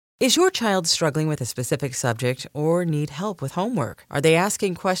Is your child struggling with a specific subject or need help with homework? Are they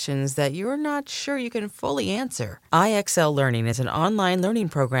asking questions that you're not sure you can fully answer? IXL Learning is an online learning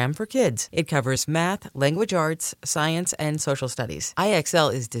program for kids. It covers math, language arts, science, and social studies.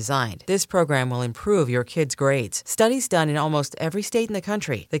 IXL is designed. This program will improve your kids' grades. Studies done in almost every state in the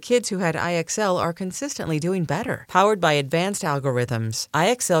country. The kids who had IXL are consistently doing better. Powered by advanced algorithms,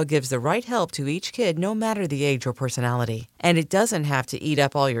 IXL gives the right help to each kid no matter the age or personality. And it doesn't have to eat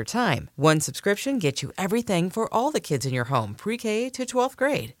up all your time. One subscription gets you everything for all the kids in your home, pre-K to 12th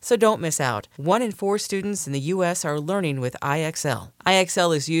grade. So don't miss out. 1 in 4 students in the U.S. are learning with IXL.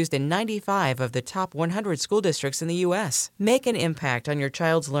 IXL is used in 95 of the top 100 school districts in the U.S. Make an impact on your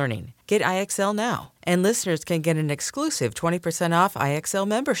child's learning. Get IXL now. And listeners can get an exclusive 20% off IXL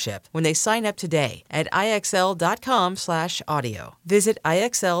membership when they sign up today at IXL.com/audio. Visit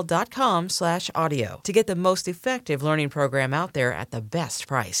IXL.com/audio to get the most effective learning program out there at the best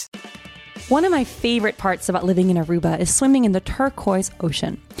price. One of my favorite parts about living in Aruba is swimming in the turquoise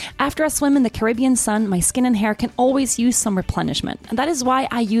ocean. After a swim in the Caribbean sun, my skin and hair can always use some replenishment. And that is why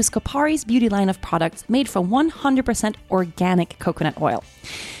I use Kopari's beauty line of products made from 100% organic coconut oil.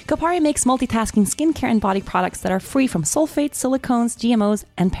 Kopari makes multitasking skincare and body products that are free from sulfates, silicones, GMOs,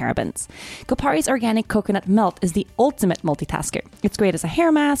 and parabens. Kopari's organic coconut melt is the ultimate multitasker. It's great as a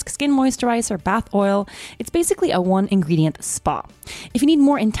hair mask, skin moisturizer, bath oil. It's basically a one-ingredient spa. If you need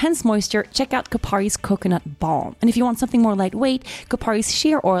more intense moisture, check out Kopari's coconut balm. And if you want something more lightweight, Kopari's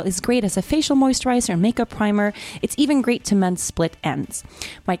sheer oil is great as a facial moisturizer and makeup primer. It's even great to mend split ends.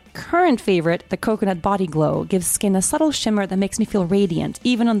 My current favorite, the Coconut Body Glow, gives skin a subtle shimmer that makes me feel radiant,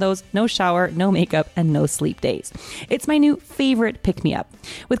 even on those no shower, no makeup, and no sleep days. It's my new favorite pick-me-up.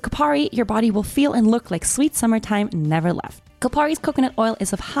 With Kopari, your body will feel and look like sweet summertime never left. Kopari's coconut oil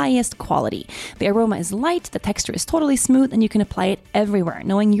is of highest quality. The aroma is light, the texture is totally smooth, and you can apply it everywhere,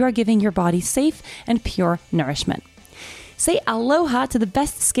 knowing you're giving your body safe and pure nourishment. Say aloha to the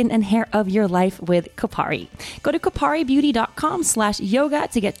best skin and hair of your life with Kopari. Go to koparibeauty.com/yoga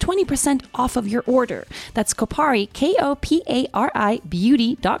to get 20% off of your order. That's Kopari, Kopari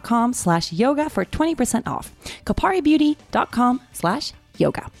beauty.com/yoga for 20% off.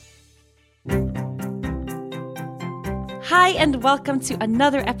 koparibeauty.com/yoga. Hi, and welcome to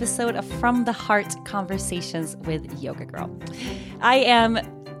another episode of From the Heart Conversations with Yoga Girl. I am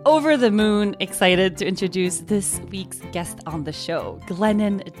over the moon excited to introduce this week's guest on the show,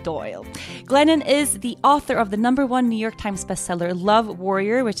 Glennon Doyle. Glennon is the author of the #1 New York Times bestseller, Love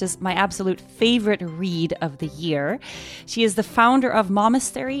Warrior, which is my absolute favorite read of the year. She is the founder of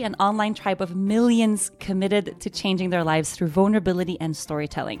Momastery, an online tribe of millions committed to changing their lives through vulnerability and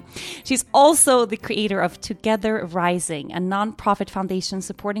storytelling. She's also the creator of Together Rising, a nonprofit foundation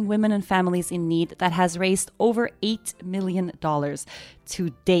supporting women and families in need that has raised over $8 million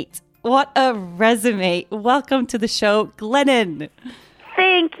to date. What a resume. Welcome to the show, Glennon.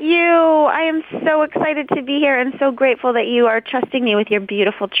 Thank you. I am so excited to be here and so grateful that you are trusting me with your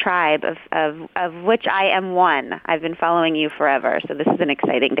beautiful tribe of which I am one. I've been following you forever, so this is an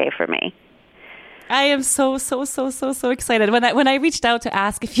exciting day for me. I am so excited. When I reached out to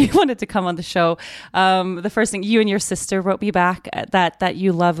ask if you wanted to come on the show, the first thing, you and your sister wrote me back that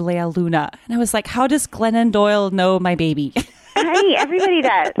you love Lea Luna. And I was like, how does Glennon Doyle know my baby? Hey, everybody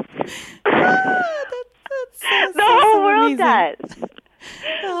does. The whole world does.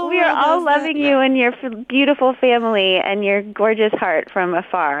 We are all loving you and your beautiful family and your gorgeous heart from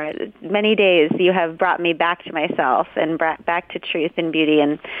afar. Many days you have brought me back to myself and back to truth and beauty.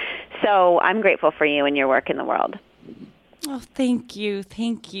 And so I'm grateful for you and your work in the world. Oh, thank you.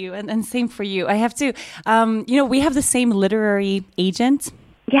 And same for you. I have to, we have the same literary agent.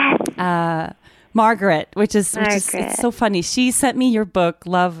 Yes. Margaret, which is it's so funny. She sent me your book,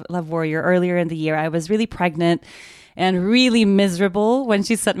 Love Warrior, earlier in the year. I was really pregnant and really miserable when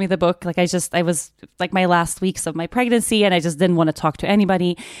she sent me the book. I was like my last weeks of my pregnancy and I just didn't want to talk to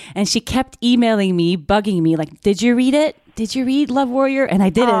anybody. And she kept emailing me, bugging me, like, did you read it? Did you read Love Warrior? And I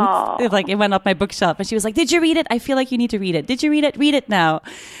didn't. It went off my bookshelf. And she was like, did you read it? I feel like you need to read it. Did you read it? Read it now.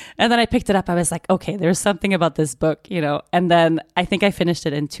 And then I picked it up. I was like, okay, there's something about this book, And then I think I finished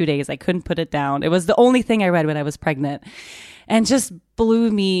it in 2 days. I couldn't put it down. It was the only thing I read when I was pregnant. And just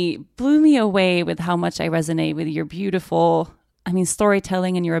blew me away with how much I resonate with your beautiful,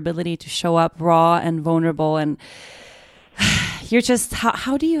 storytelling and your ability to show up raw and vulnerable. And you're just,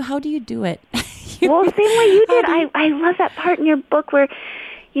 how do you do it? Well, same way you did. I love that part in your book where,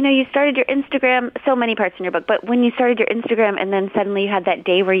 you started your Instagram, so many parts in your book, but when you started your Instagram and then suddenly you had that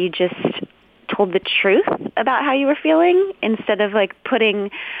day where you just told the truth about how you were feeling instead of like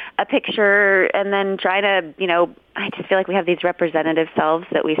putting a picture and then trying to, I just feel like we have these representative selves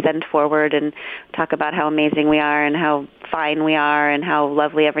that we send forward and talk about how amazing we are and how fine we are and how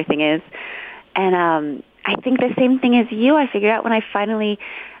lovely everything is. And I think the same thing as you, I figured out when I finally,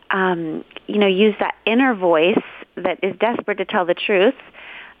 use that inner voice that is desperate to tell the truth.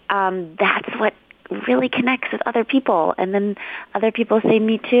 That's what really connects with other people. And then other people say,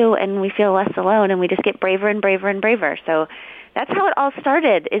 me too, and we feel less alone, and we just get braver and braver and braver. So that's how it all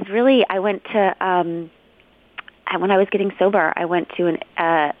started, is really I went to, when I was getting sober, I went to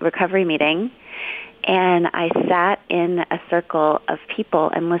a recovery meeting, and I sat in a circle of people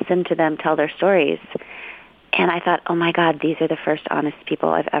and listened to them tell their stories. And I thought, oh my God, these are the first honest people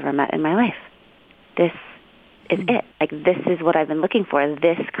I've ever met in my life. This is it. Like, this is what I've been looking for,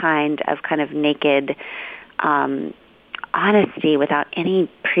 this kind of naked honesty without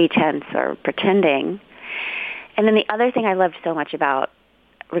any pretense or pretending. And then the other thing I loved so much about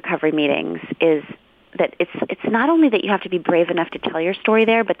recovery meetings is that it's not only that you have to be brave enough to tell your story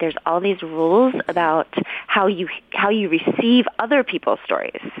there, but there's all these rules about how you receive other people's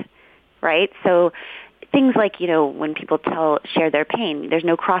stories, right? So things like, when people share their pain, there's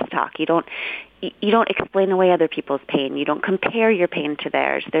no crosstalk. You don't explain away other people's pain. You don't compare your pain to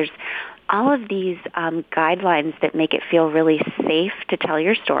theirs. There's all of these guidelines that make it feel really safe to tell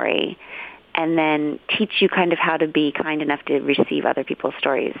your story, and then teach you kind of how to be kind enough to receive other people's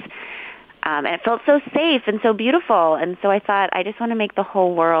stories. And it felt so safe and so beautiful. And so I thought, I just want to make the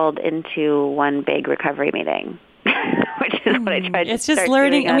whole world into one big recovery meeting, which is what I tried to It's just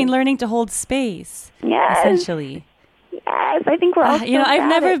learning, learning to hold space, essentially. Yes, I think we're all I've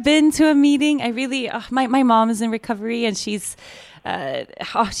never been to a meeting. I really, my mom is in recovery, and she's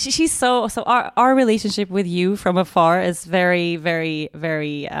so our relationship with you from afar is very, very,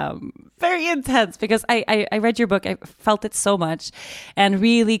 very, very intense, because I read your book. I felt it so much, and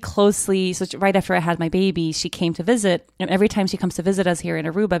really closely. So right after I had my baby, she came to visit, and every time she comes to visit us here in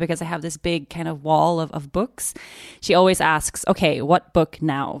Aruba, because I have this big kind of wall of books, she always asks, okay, what book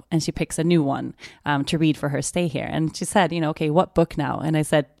now? And she picks a new one to read for her stay here. And she said, okay, what book now? And I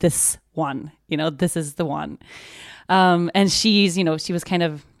said, this one, this is the one. And she's, she was kind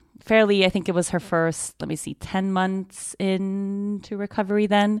of fairly, I think it was her first, 10 months into recovery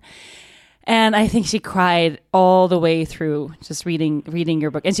then. And I think she cried all the way through just reading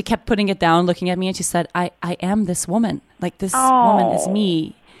your book. And she kept putting it down, looking at me, and she said, I am this woman. Like, this woman is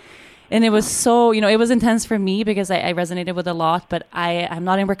me. And it was so, it was intense for me, because I resonated with a lot, but I'm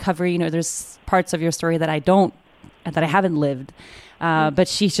not in recovery. there's parts of your story that I haven't lived. But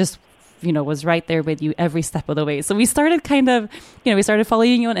she just, was right there with you every step of the way. So we started we started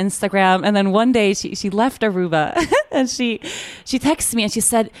following you on Instagram. And then one day she left Aruba and she texted me and she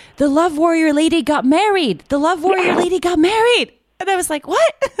said, the Love Warrior lady got married. The Love Warrior lady got married. And I was like,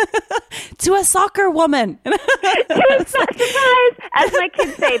 what? To a soccer woman. Surprise! As my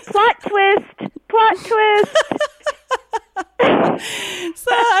kids say, plot twist, plot twist.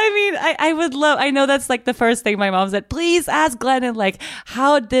 So, I would love, I know that's like the first thing my mom said, please ask Glennon, like,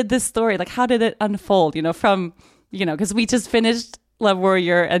 how did this story, like, how did it unfold, from, because we just finished Love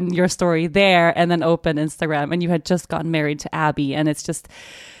Warrior and your story there, and then opened Instagram, and you had just gotten married to Abby, and it's just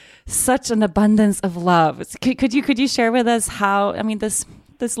such an abundance of love. Could you share with us how, this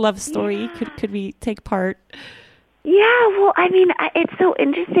love story, could we take part? Yeah, well, it's so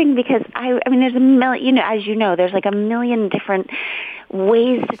interesting because there's a million, as you know, there's like a million different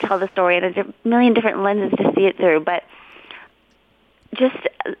ways to tell the story, and there's a million different lenses to see it through. But just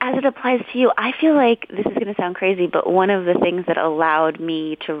as it applies to you, I feel like this is going to sound crazy, but one of the things that allowed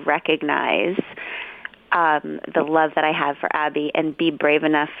me to recognize the love that I have for Abby and be brave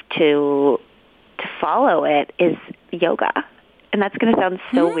enough to follow it is yoga. And that's going to sound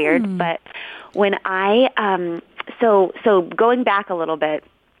so weird, but when So going back a little bit,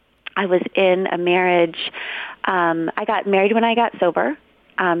 I was in a marriage. I got married when I got sober.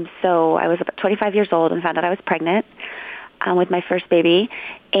 So I was about 25 years old and found out I was pregnant with my first baby.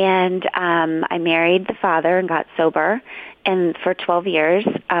 And I married the father and got sober. And for 12 years,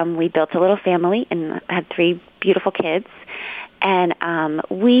 we built a little family and had 3 beautiful kids. And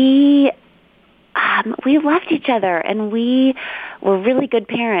we loved each other, and we were really good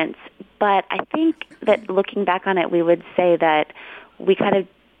parents. But I think that looking back on it, we would say that we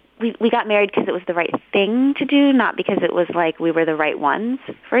got married because it was the right thing to do, not because it was like we were the right ones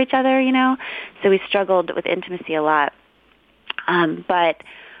for each other, So we struggled with intimacy a lot. But,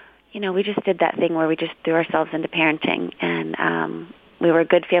 we just did that thing where we just threw ourselves into parenting. And we were a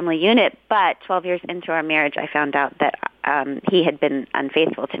good family unit. But 12 years into our marriage, I found out that he had been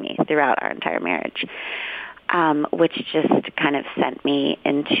unfaithful to me throughout our entire marriage, which just kind of sent me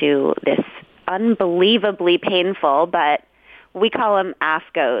into this unbelievably painful, but we call them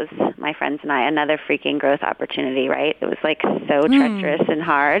AFGOs, my friends and I, another freaking growth opportunity, right? It was like so treacherous and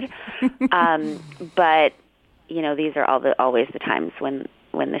hard. But, you know, these are always the times when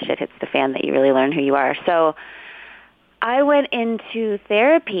the shit hits the fan that you really learn who you are. So I went into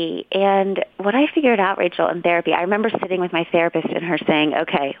therapy, and what I figured out, Rachel, in therapy, I remember sitting with my therapist and her saying,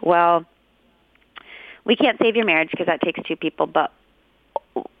 okay, well, we can't save your marriage because that takes two people, but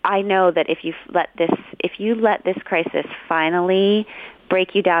I know that if you let this crisis finally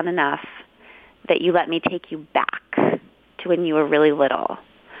break you down enough that you let me take you back to when you were really little,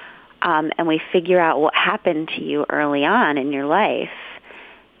 and we figure out what happened to you early on in your life,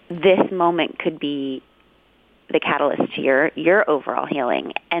 this moment could be the catalyst to your overall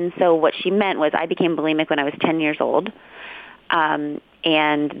healing. And so what she meant was I became bulimic when I was 10 years old,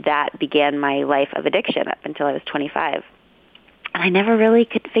 and that began my life of addiction up until I was 25. And I never really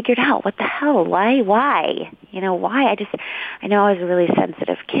could figure it out. What the hell? Why? You know, why? I know I was a really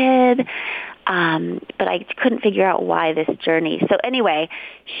sensitive kid, but I couldn't figure out why this journey. So anyway,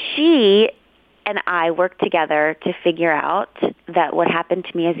 she and I worked together to figure out that what happened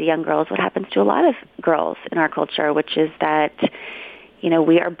to me as a young girl is what happens to a lot of girls in our culture, which is that, you know,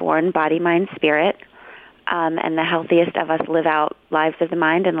 we are born body, mind, spirit. And the healthiest of us live out lives of the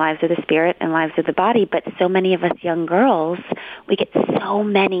mind and lives of the spirit and lives of the body. But so many of us young girls, we get so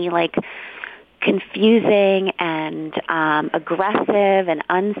many like confusing and aggressive and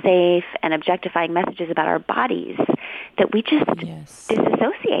unsafe and objectifying messages about our bodies that we just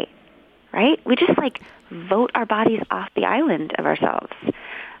disassociate, right? We just like vote our bodies off the island of ourselves.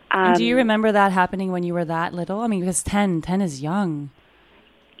 And do you remember that happening when you were that little? I mean, because 10 is young.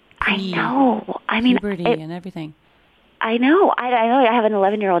 I know. I mean, puberty and everything. I know. I know. I have an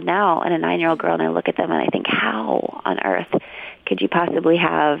 11-year-old now and a 9-year-old girl, and I look at them and I think, how on earth could you possibly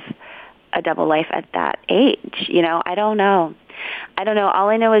have a double life at that age? You know, I don't know. All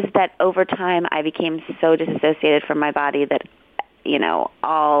I know is that over time I became so disassociated from my body that, you know,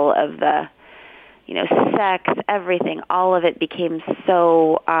 all of the, you know, sex, everything, all of it became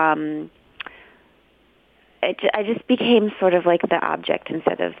so... I just became sort of like the object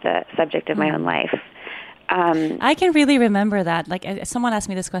instead of the subject of my own life. I can really remember that. Like someone asked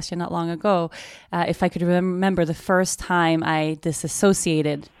me this question not long ago, if I could remember the first time I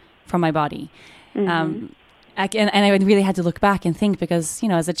disassociated from my body. And I really had to look back and think because, you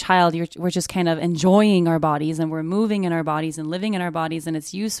know, as a child, we're just kind of enjoying our bodies and we're moving in our bodies and living in our bodies and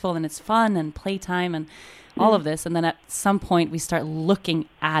it's useful and it's fun and playtime and all of this. And then at some point we start looking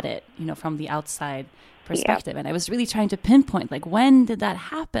at it, you know, from the outside perspective. And I was really trying to pinpoint, like, when did that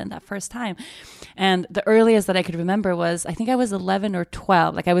happen, that first time? And the earliest that I could remember was, I think I was 11 or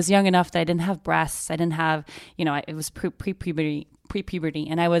 12. Like, I was young enough that I didn't have breasts. I didn't have, you know, it was pre-puberty.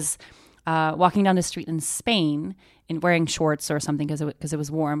 And I was walking down the street in Spain and wearing shorts or something because it was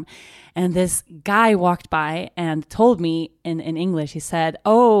warm. And this guy walked by and told me in English, he said,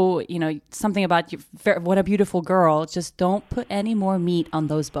 oh, you know, something about you, what a beautiful girl. Just don't put any more meat on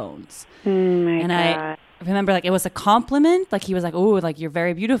those bones. I remember, like, it was a compliment. Like, he was like, oh, like, you're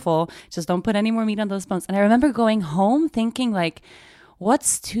very beautiful. Just don't put any more meat on those bones. And I remember going home thinking, like,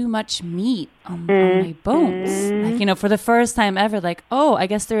 what's too much meat on my bones? Like, you know, for the first time ever, like, oh, I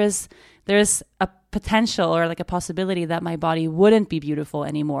guess there's a potential or like a possibility that my body wouldn't be beautiful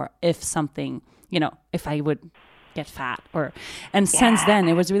anymore if something, you know, if I would get fat since then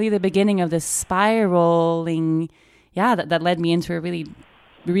it was really the beginning of this spiraling, that led me into a really,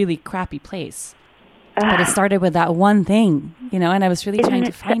 really crappy place. But it started with that one thing, you know, and I was really trying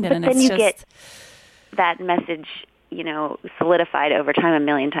to find it. And then it's you get that message, you know, solidified over time a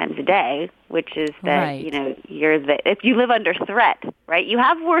million times a day, which is that, you know, if you live under threat, right? You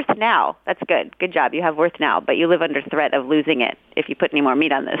have worth now. That's good. Good job. You have worth now, but you live under threat of losing it if you put any more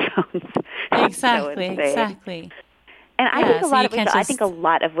meat on those bones. Exactly. And I think a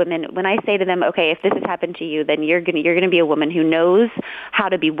lot of women, when I say to them, okay, if this has happened to you, then you're going to be a woman who knows how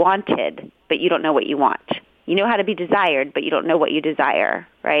to be wanted, but you don't know what you want. You know how to be desired, but you don't know what you desire,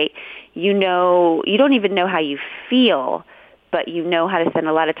 right? You don't even know how you feel, but you know how to spend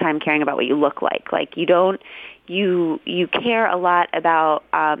a lot of time caring about what you look like. Like, you care a lot about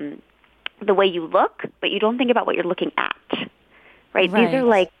the way you look, but you don't think about what you're looking at, right? These are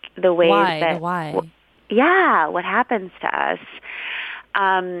like the ways what happens to us.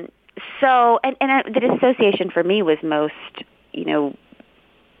 The dissociation for me was most, you know,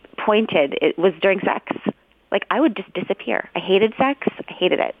 pointed. It was during sex. Like, I would just disappear. I hated sex. I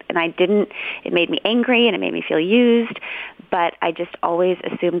hated it. And it made me angry and it made me feel used, but I just always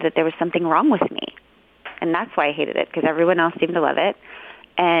assumed that there was something wrong with me. And that's why I hated it, because everyone else seemed to love it.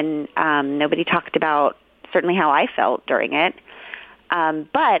 And nobody talked about certainly how I felt during it.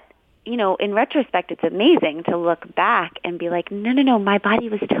 But, in retrospect, it's amazing to look back and be like, no, my body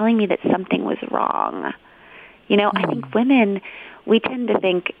was telling me that something was wrong. I think women, we tend to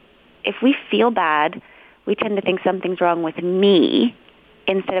think, if we feel bad, we tend to think something's wrong with me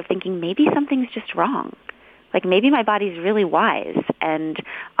instead of thinking maybe something's just wrong. Like, maybe my body's really wise and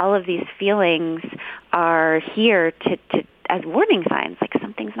all of these feelings are here to as warning signs, like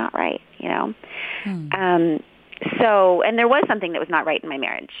something's not right, So, and there was something that was not right in my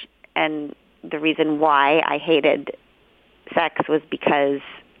marriage. And the reason why I hated sex was because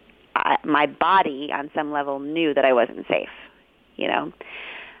my body on some level knew that I wasn't safe,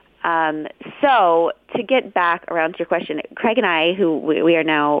 So to get back around to your question, Craig and I, who we are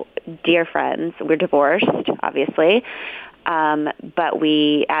now dear friends, we're divorced, obviously, but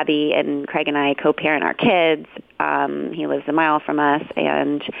Abby and Craig and I co-parent our kids. He lives a mile from us,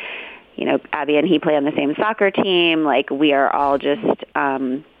 and, Abby and he play on the same soccer team. Like, we are all just,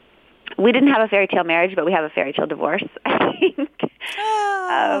 we didn't have a fairy tale marriage, but we have a fairy tale divorce, I think.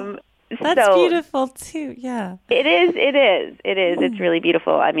 That's beautiful too. Yeah, it is. It's really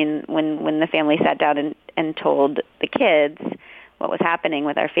beautiful. I mean, when the family sat down and told the kids what was happening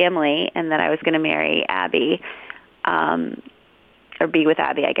with our family and that I was going to marry Abby, or be with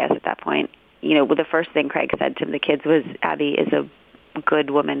Abby, I guess at that point, the first thing Craig said to the kids was, Abby is a good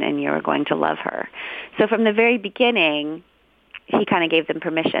woman and you're going to love her. So from the very beginning, he kind of gave them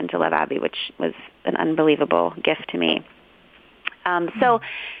permission to love Abby, which was an unbelievable gift to me. So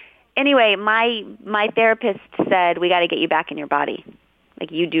anyway, my therapist said, we got to get you back in your body.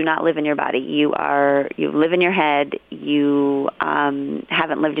 Like, you do not live in your body. You live in your head. You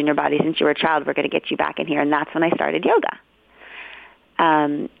haven't lived in your body since you were a child. We're going to get you back in here. And that's when I started yoga.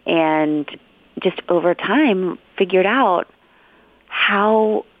 And just over time figured out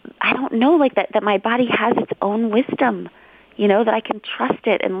how, I don't know, like that my body has its own wisdom, that I can trust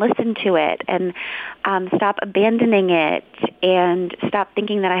it and listen to it and stop abandoning it and stop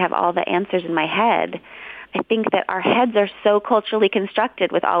thinking that I have all the answers in my head. I think that our heads are so culturally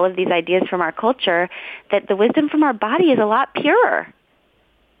constructed with all of these ideas from our culture that the wisdom from our body is a lot purer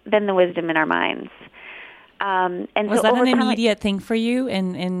than the wisdom in our minds. And was that an immediate thing for you?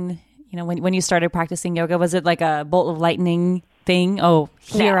 And when you started practicing yoga, was it like a bolt of lightning thing? Oh,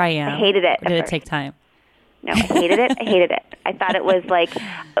 here I am. I hated it. Or did it take time? No, I hated it. I thought it was like,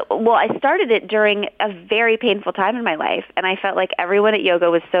 I started it during a very painful time in my life, and I felt like everyone at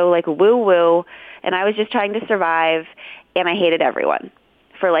yoga was so like woo-woo, and I was just trying to survive, and I hated everyone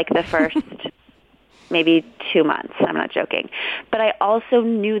for like the first maybe 2 months. I'm not joking. But I also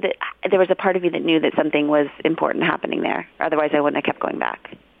knew that there was a part of me that knew that something was important happening there. Otherwise, I wouldn't have kept going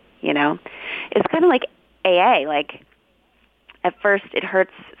back, It's kind of like AA, like, at first, it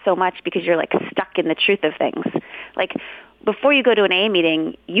hurts so much because you're, like, stuck in the truth of things. Like, before you go to an AA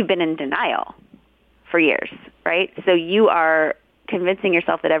meeting, you've been in denial for years, right? So you are convincing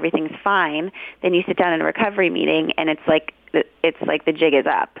yourself that everything's fine. Then you sit down in a recovery meeting, and it's like the jig is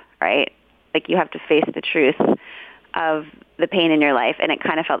up, right? Like, you have to face the truth of the pain in your life, and it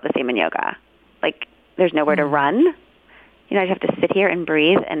kind of felt the same in yoga. Like, there's nowhere to run. I just have to sit here and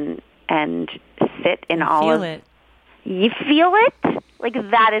breathe and sit in all of it. You feel it? Like,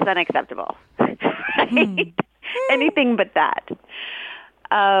 that is unacceptable, right? Anything but that.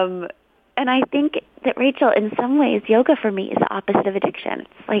 And I think that, Rachel, in some ways, yoga for me is the opposite of addiction.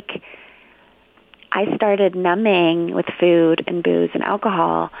 It's like I started numbing with food and booze and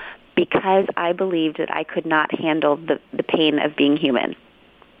alcohol because I believed that I could not handle the pain of being human,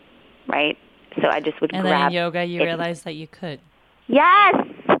 right? So I just would grab. And then in yoga, you realized that you could. Yes!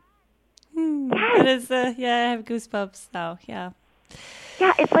 That is, I have goosebumps now. Yeah.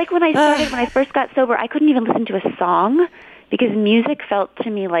 Yeah, it's like when I first got sober, I couldn't even listen to a song because music felt to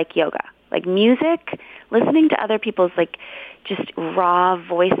me like yoga. Like music, listening to other people's like just raw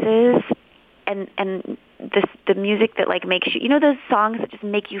voices and the music that like makes you, those songs that just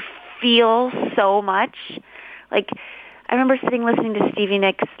make you feel so much. Like, I remember listening to Stevie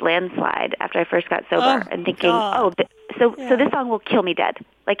Nicks' Landslide after I first got sober and thinking, so this song will kill me dead.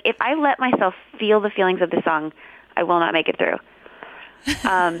 Like, if I let myself feel the feelings of this song, I will not make it through.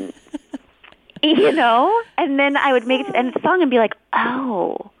 And then I would make it to the end of the song and be like,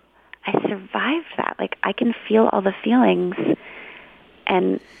 oh, I survived that. Like, I can feel all the feelings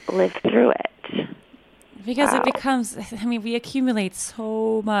and live through it. Because it becomes, we accumulate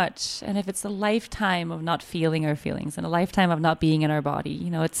so much. And if it's a lifetime of not feeling our feelings and a lifetime of not being in our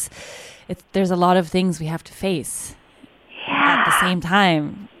body, there's a lot of things we have to face at the same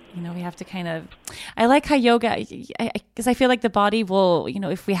time. We have to kind of, I like how yoga, because I feel like the body will,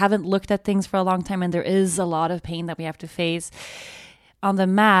 if we haven't looked at things for a long time and there is a lot of pain that we have to face on the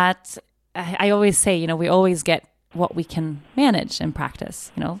mat, I always say, we always get what we can manage and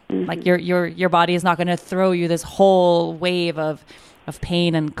practice, like your body is not going to throw you this whole wave of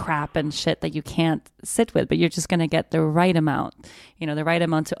pain and crap and shit that you can't sit with, but you're just going to get the right amount, the right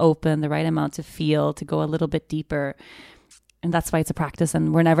amount to open, the right amount to feel, to go a little bit deeper. And that's why it's a practice,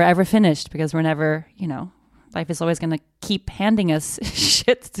 and we're never ever finished, because we're never, life is always going to keep handing us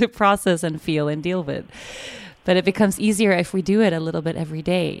shit to process and feel and deal with. But it becomes easier if we do it a little bit every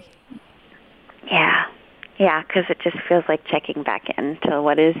day. Yeah, because it just feels like checking back into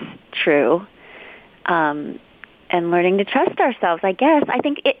what is true, and learning to trust ourselves. I guess I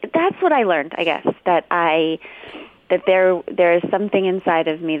think that's what I learned. I guess that there is something inside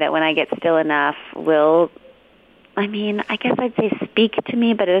of me that when I get still enough will. I guess I'd say speak to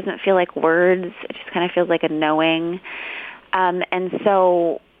me, but it doesn't feel like words. It just kind of feels like a knowing. And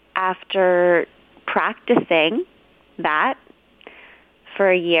so after practicing that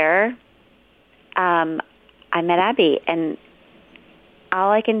for a year, I met Abby. And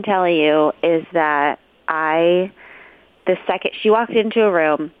all I can tell you is that the second she walked into a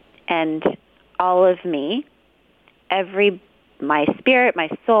room, and all of me, my spirit, my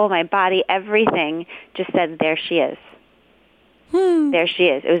soul, my body, everything just said, there she is. There she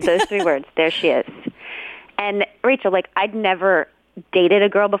is. It was those three words, there she is. And Rachel, I'd never dated a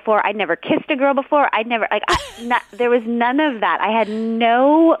girl before. I'd never kissed a girl before. I'd never, there was none of that. I had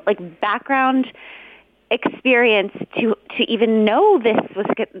no, background experience to even know this was,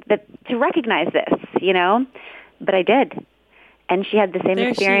 to recognize this, But I did. And she had the same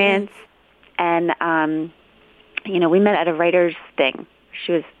experience. And, we met at a writer's thing.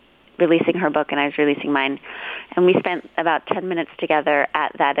 She was releasing her book and I was releasing mine. And we spent about 10 minutes together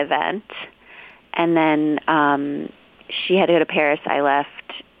at that event. And then she had to go to Paris. I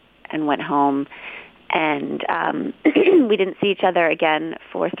left and went home. And we didn't see each other again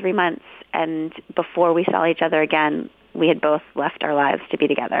for 3 months. And before we saw each other again, we had both left our lives to be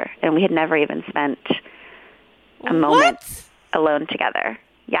together. And we had never even spent a moment alone together.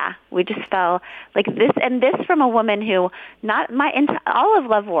 Yeah, we just felt like this, and this from a woman who all of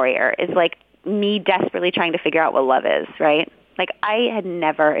Love Warrior is like me desperately trying to figure out what love is, right? I had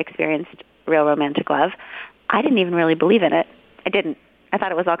never experienced real romantic love. I didn't even really believe in it. I didn't. I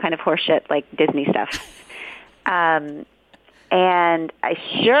thought it was all kind of horseshit, like Disney stuff. And I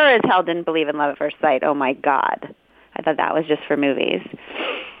sure as hell didn't believe in love at first sight. Oh my God. I thought that was just for movies.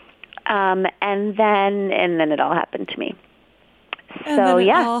 And then it all happened to me. It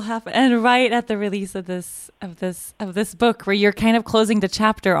all happened, and right at the release of this book, where you're kind of closing the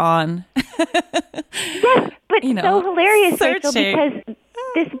chapter on. Yes, but so hilarious, Rachel, because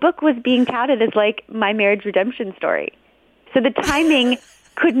this book was being touted as my marriage redemption story. So the timing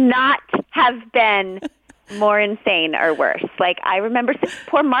could not have been more insane or worse. I remember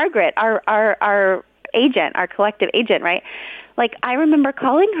poor Margaret, our agent, our collective agent, right? I remember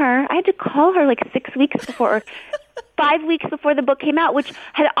calling her. I had to call her 6 weeks before. 5 weeks before the book came out, which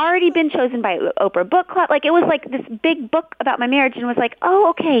had already been chosen by Oprah Book Club. It was this big book about my marriage, and was oh,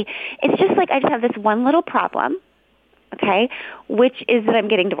 okay. It's just I just have this one little problem, okay, which is that I'm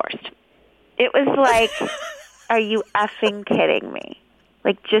getting divorced. It was are you effing kidding me?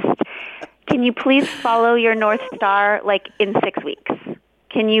 Just, can you please follow your North Star, in 6 weeks?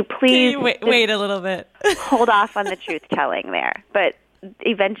 Can you please wait a little bit? Hold off on the truth telling there. But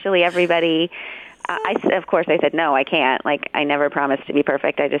eventually everybody... of course, I said, no, I can't. I never promised to be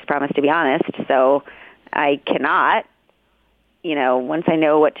perfect. I just promised to be honest. So I cannot, once I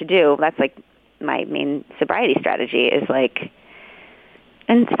know what to do, that's my main sobriety strategy is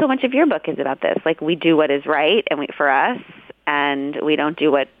and so much of your book is about this. We do what is right for us, and we don't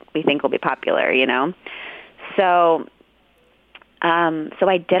do what we think will be popular, So, so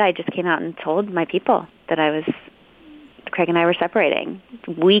I did. I just came out and told my people that Craig and I were separating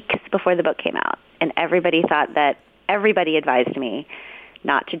weeks before the book came out. And everybody advised me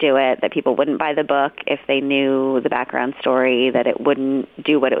not to do it, that people wouldn't buy the book if they knew the background story, that it wouldn't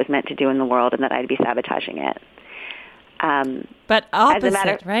do what it was meant to do in the world, and that I'd be sabotaging it. But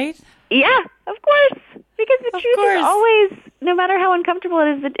opposite, right? Yeah, of course. Because the truth is always, no matter how uncomfortable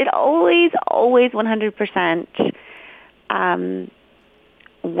it is, it always 100%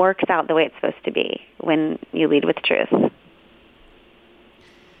 works out the way it's supposed to be when you lead with truth.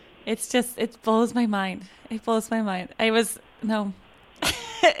 It blows my mind. It blows my mind.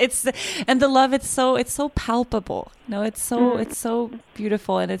 And the love, it's so palpable. It's so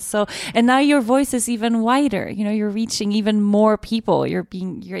beautiful, and now your voice is even wider. You're reaching even more people. You're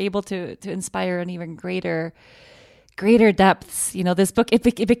able to inspire an even greater depths. This book,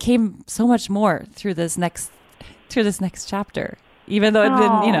 it became so much more through this next chapter, even though it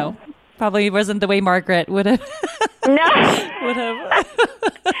didn't, probably wasn't the way Margaret would have. No.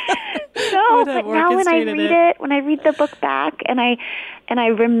 No, but now when I read the book back, and I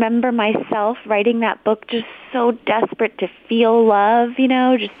remember myself writing that book just so desperate to feel love,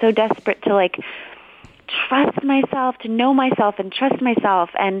 just so desperate to trust myself, to know myself and trust myself.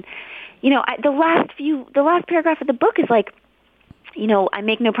 And, the last paragraph of the book is I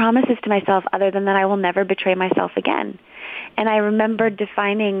make no promises to myself other than that I will never betray myself again. And I remember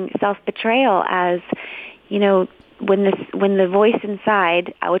defining self-betrayal as, when the voice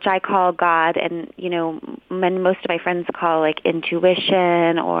inside, which I call God, and most of my friends call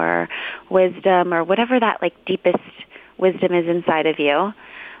intuition or wisdom or whatever that deepest wisdom is inside of you,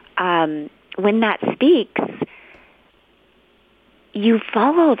 when that speaks, you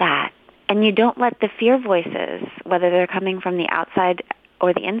follow that, and you don't let the fear voices, whether they're coming from the outside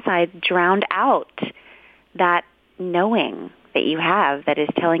or the inside, drown out that knowing that you have that is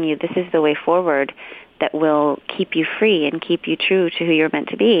telling you this is the way forward that will keep you free and keep you true to who you're meant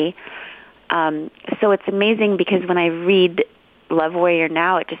to be. So it's amazing because when I read Love Warrior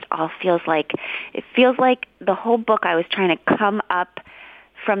now, it just all feels like the whole book I was trying to come up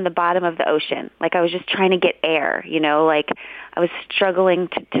from the bottom of the ocean. I was just trying to get air, I was struggling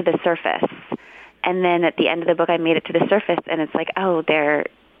to the surface. And then at the end of the book, I made it to the surface, and it's there,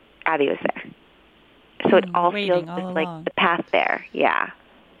 Abby was there. So it all feels just like the path there. Yeah.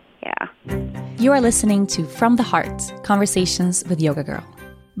 Yeah. You are listening to From the Heart, Conversations with Yoga Girl.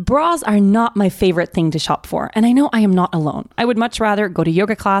 Bras are not my favorite thing to shop for, and I know I am not alone. I would much rather go to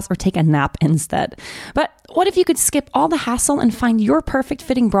yoga class or take a nap instead. But what if you could skip all the hassle and find your perfect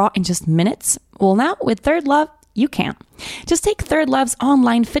fitting bra in just minutes? Well, now with Third Love, you can. Just take Third Love's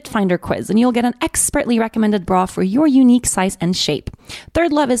online Fit Finder quiz and you'll get an expertly recommended bra for your unique size and shape.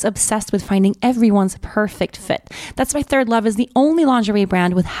 Third Love is obsessed with finding everyone's perfect fit. That's why Third Love is the only lingerie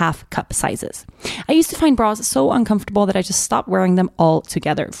brand with half cup sizes. I used to find bras so uncomfortable that I just stopped wearing them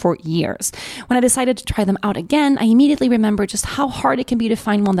altogether for years. When I decided to try them out again, I immediately remembered just how hard it can be to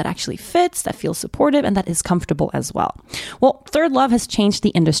find one that actually fits, that feels supportive, and that is comfortable as well. Well, Third Love has changed the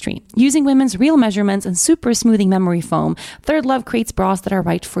industry. Using women's real measurements and super smoothing memory foam, Third Love creates bras that are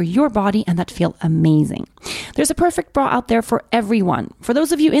right for your body and that feel amazing. There's a perfect bra out there for everyone. For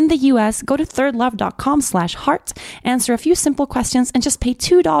those of you in the US, go to thirdlove.com/heart, answer a few simple questions, and just pay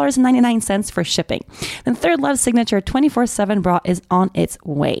 $2.99 for shipping. Then Third Love's signature 24/7 bra is on its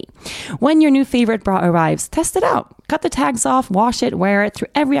way. When your new favorite bra arrives, test it out. Cut the tags off, wash it, wear it through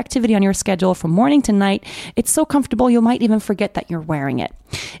every activity on your schedule from morning to night. It's so comfortable you might even forget that you're wearing it.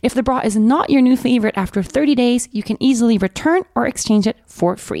 If the bra is not your new favorite after 30 days, you can easily return or exchange it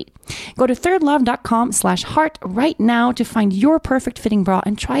for free. Go to thirdlove.com/heart right now to find your perfect fitting bra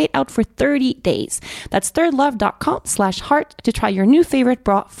and try it out for 30 days. That's thirdlove.com/heart to try your new favorite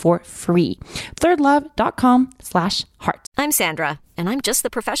bra for free. thirdlove.com/heart. I'm Sandra, and I'm just the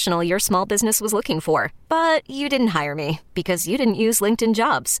professional your small business was looking for. But you didn't hire me because you didn't use LinkedIn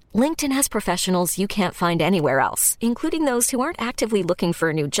Jobs. LinkedIn has professionals you can't find anywhere else, including those who aren't actively looking for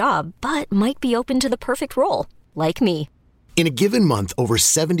a new job, but might be open to the perfect role, like me. In a given month, over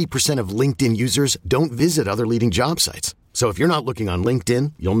 70% of LinkedIn users don't visit other leading job sites. So if you're not looking on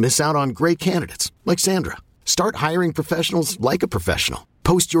LinkedIn, you'll miss out on great candidates like Sandra. Start hiring professionals like a professional.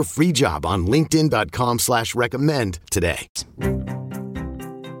 Post your free job on linkedin.com/recommend today. I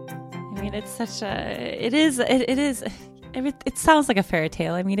mean, it's such a, it sounds like a fairy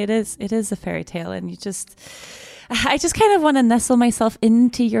tale. I mean, it is a fairy tale. And I just kind of want to nestle myself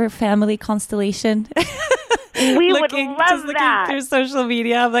into your family constellation. We would love that. Through social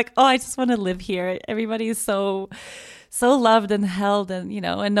media, I'm like, oh, I just want to live here. Everybody is so loved and held, and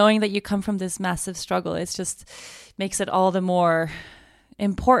and knowing that you come from this massive struggle, it's just makes it all the more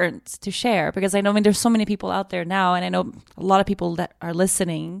important to share, because I know, there's so many people out there now, and I know a lot of people that are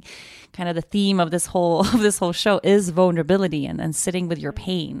listening. Kind of the theme of this whole show is vulnerability and sitting with your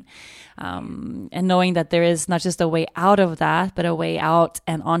pain, and knowing that there is not just a way out of that, but a way out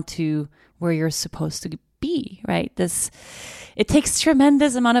and onto where you're supposed to be. Right? It takes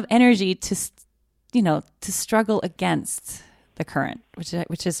tremendous amount of energy to struggle against the current,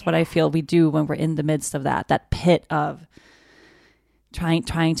 which is what I feel we do when we're in the midst of that pit of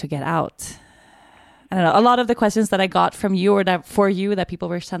trying to get out. I don't know, a lot of the questions that I got from you or that for you that people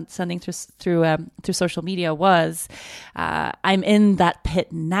were sending through social media was, I'm in that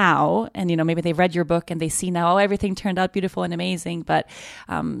pit now, and maybe they read your book and they see now, everything turned out beautiful and amazing, but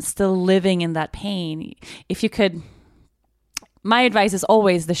still living in that pain. If you could, my advice is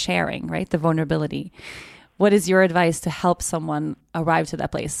always the sharing, right? The vulnerability. What is your advice to help someone arrive to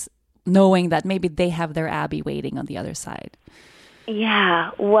that place, knowing that maybe they have their Abby waiting on the other side?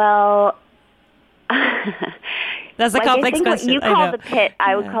 Yeah, well, that's a complex question. What you call the pit,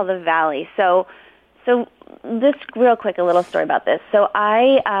 I would call the valley. So this real quick, a little story about this. So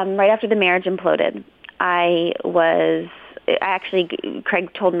I, right after the marriage imploded,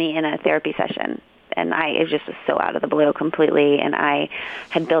 Craig told me in a therapy session, and it just was so out of the blue completely, and I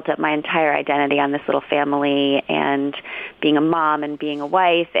had built up my entire identity on this little family and being a mom and being a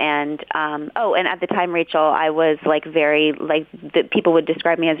wife, and and at the time, Rachel, I was people would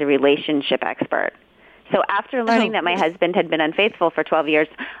describe me as a relationship expert. So after learning that my husband had been unfaithful for 12 years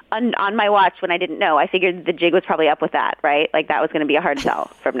on my watch when I didn't know, I figured the jig was probably up with that, right? Like that was going to be a hard sell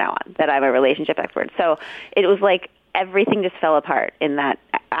from now on, that I'm a relationship expert. So it was like everything just fell apart in that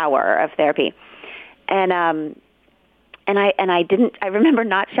hour of therapy. And I remember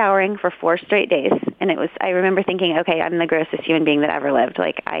not showering for 4 straight days. And I remember thinking, okay, I'm the grossest human being that ever lived.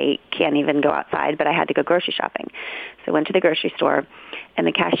 Like I can't even go outside, but I had to go grocery shopping. So I went to the grocery store, and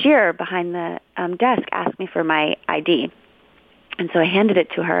the cashier behind the desk asked me for my ID. And so I handed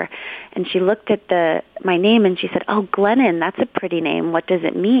it to her, and she looked at my name and she said, "Oh, Glennon, that's a pretty name. What does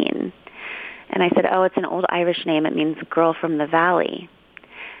it mean?" And I said, "Oh, it's an old Irish name. It means girl from the valley."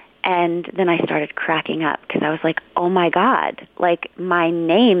 And then I started cracking up because I was like, oh my God, like my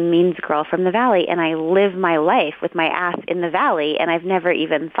name means girl from the valley, and I live my life with my ass in the valley, and I've never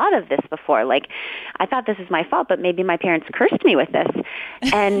even thought of this before. Like I thought this was my fault, but maybe my parents cursed me with this.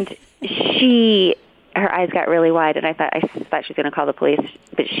 And her eyes got really wide, and I thought she was going to call the police.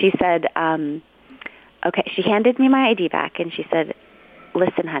 But she said, okay, she handed me my ID back, and she said,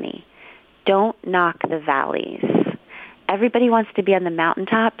 "Listen, honey, don't knock the valleys. Everybody wants to be on the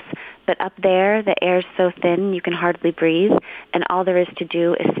mountaintops, but up there, the air's so thin you can hardly breathe, and all there is to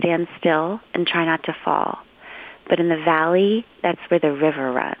do is stand still and try not to fall. But in the valley, that's where the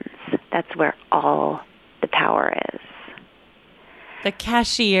river runs. That's where all the power is." The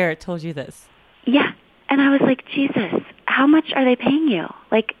cashier told you this? Yeah. And I was like, Jesus, how much are they paying you?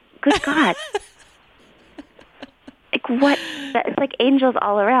 Like, good God. Like, what? It's like angels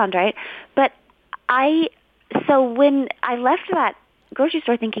all around, right? But so when I left that grocery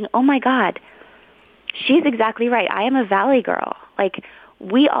store thinking, oh my God, she's exactly right. I am a valley girl. Like,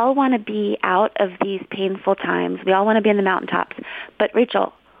 we all want to be out of these painful times. We all want to be in the mountaintops. But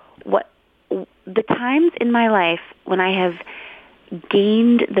Rachel, the times in my life when I have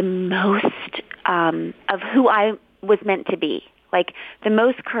gained the most of who I was meant to be, like the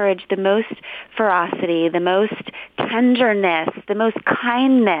most courage, the most ferocity, the most tenderness, the most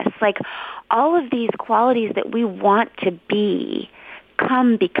kindness, like all of these qualities that we want to be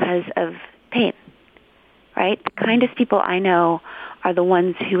come because of pain, right? The kindest people I know are the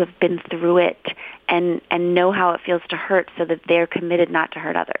ones who have been through it and know how it feels to hurt, so that they're committed not to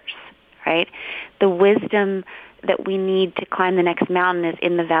hurt others, right? The wisdom that we need to climb the next mountain is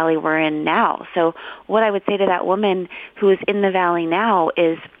in the valley we're in now. So what I would say to that woman who is in the valley now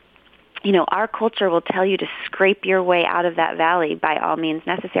is, our culture will tell you to scrape your way out of that valley by all means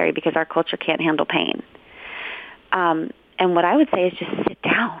necessary, because our culture can't handle pain. And what I would say is just sit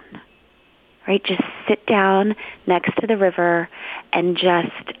down, right? Just sit down next to the river and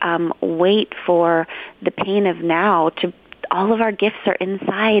just wait for the pain of now all of our gifts are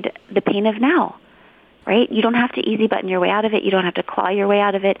inside the pain of now. Right? You don't have to easy button your way out of it. You don't have to claw your way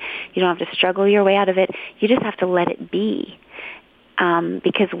out of it. You don't have to struggle your way out of it. You just have to let it be.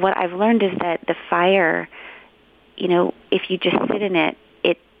 Because what I've learned is that the fire, if you just sit in it,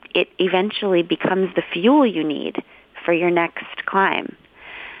 it eventually becomes the fuel you need for your next climb.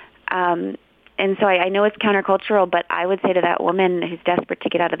 And so I know it's countercultural, but I would say to that woman who's desperate to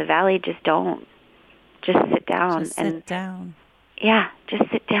get out of the valley, just don't. Just sit down. Sit down. Yeah, just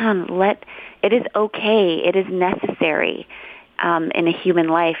sit down. It is okay. It is necessary in a human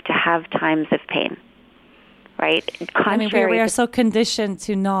life to have times of pain, right? We are so conditioned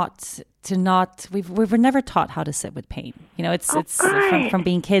to not to not, we were never taught how to sit with pain. You know, it's from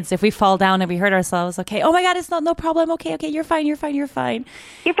being kids. If we fall down and we hurt ourselves, okay, oh my God, it's no problem. Okay, you're fine.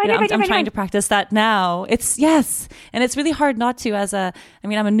 I'm trying to practice that now. And it's really hard not to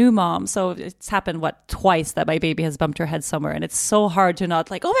I'm a new mom, so it's happened, twice that my baby has bumped her head somewhere, and it's so hard to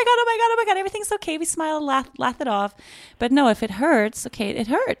not like, oh my God, everything's okay. We smile and laugh it off. But no, if it hurts, okay, it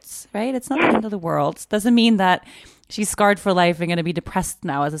hurts, right? It's not the end of the world. Doesn't mean that she's scarred for life and going to be depressed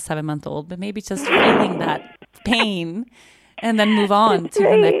now as a 7-month-old, but maybe just feeling that pain and then move on to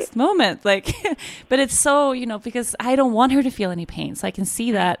the next moment. Like, but it's so, because I don't want her to feel any pain. So I can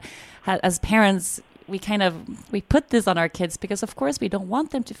see that as parents, we put this on our kids because of course we don't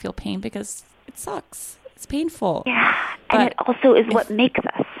want them to feel pain because it sucks. It's painful. Yeah. And it also is what makes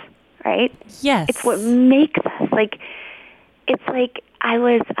us, right? Yes. It's what makes us. Like, it's like I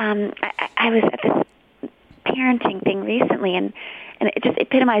was at this parenting thing recently, and it just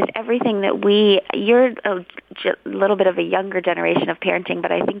epitomized everything that you're a little bit of a younger generation of parenting,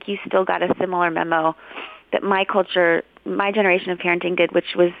 but I think you still got a similar memo that my generation of parenting did,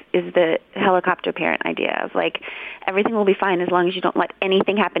 is the helicopter parent idea of like, everything will be fine as long as you don't let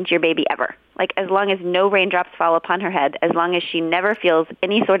anything happen to your baby ever. Like, as long as no raindrops fall upon her head, as long as she never feels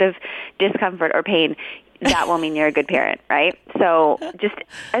any sort of discomfort or pain, that will mean you're a good parent, right? So just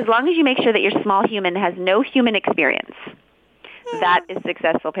as long as you make sure that your small human has no human experience, that is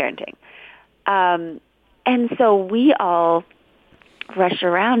successful parenting. And so we all rush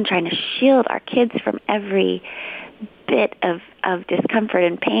around trying to shield our kids from every bit of discomfort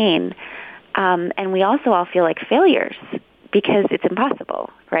and pain. And we also all feel like failures because it's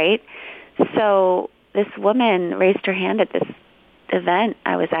impossible, right? So this woman raised her hand at this event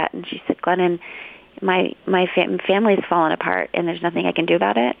I was at, and she said, Glennon, my family's fallen apart, and there's nothing I can do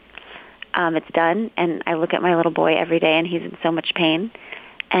about it. It's done, and I look at my little boy every day, and he's in so much pain.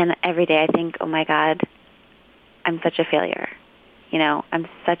 And every day I think, oh, my God, I'm such a failure. I'm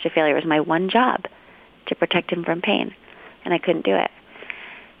such a failure. It was my one job to protect him from pain, and I couldn't do it.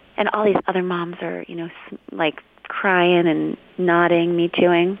 And all these other moms are, like crying and nodding, me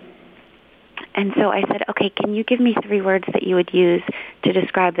tooing. And so I said, okay, can you give me 3 words that you would use to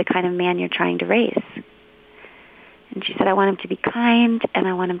describe the kind of man you're trying to raise? And she said, I want him to be kind, and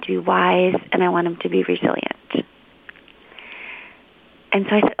I want him to be wise, and I want him to be resilient. And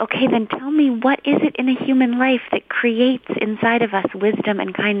so I said, okay, then tell me, what is it in a human life that creates inside of us wisdom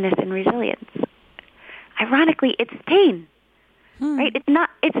and kindness and resilience? Ironically, it's pain. Right? It's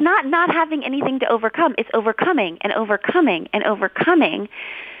not having anything to overcome. It's overcoming and overcoming and overcoming.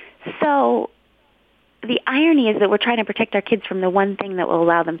 So the irony is that we're trying to protect our kids from the one thing that will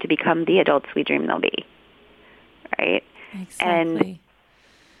allow them to become the adults we dream they'll be. Right? Exactly.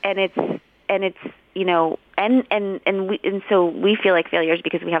 And so we feel like failures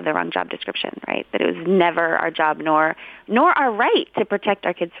because we have the wrong job description, right? That it was never our job nor our right to protect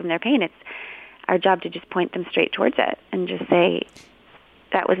our kids from their pain. It's our job to just point them straight towards it and just say,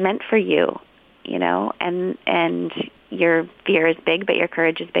 that was meant for you, and your fear is big, but your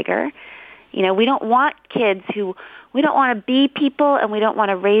courage is bigger. We don't want we don't want to be people, and we don't want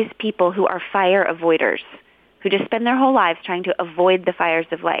to raise people who are fire avoiders, who just spend their whole lives trying to avoid the fires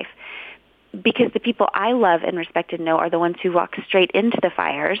of life. Because the people I love and respect and know are the ones who walk straight into the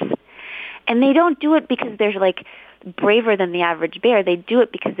fires. And they don't do it because they're like braver than the average bear. They do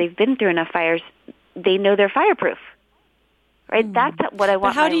it because they've been through enough fires. They know they're fireproof. Right? That's what I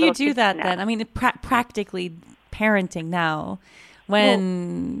want. But how do you do that then? I mean, practically parenting now,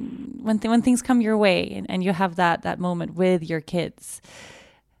 when things come your way and you have that moment with your kids.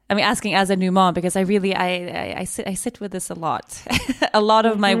 I mean, asking as a new mom, because I sit with this a lot. A lot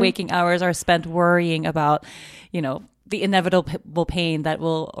of my waking hours are spent worrying about, the inevitable pain that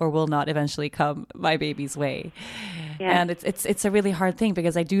will or will not eventually come my baby's way. Yeah. And it's a really hard thing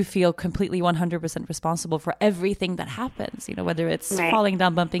because I do feel completely 100% responsible for everything that happens, whether it's falling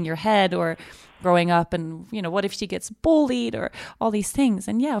down, bumping your head, or growing up and, what if she gets bullied, or all these things.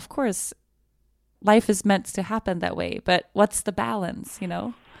 And yeah, of course, life is meant to happen that way. But what's the balance,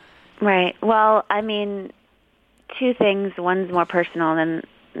 Right. Well, I mean, 2 things. One's more personal than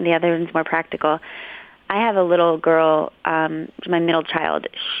the other one's more practical. I have a little girl, my middle child.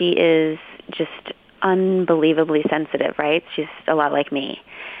 She is just unbelievably sensitive, right? She's a lot like me.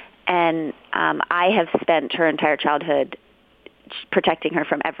 And I have spent her entire childhood protecting her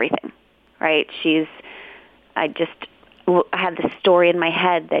from everything, right? I had this story in my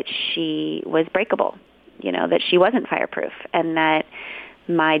head that she was breakable, that she wasn't fireproof, and that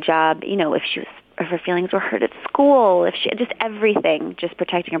my job, if she was if her feelings were hurt at school, if she just everything, just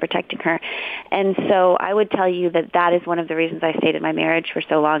protecting her. And so I would tell you that is one of the reasons I stayed in my marriage for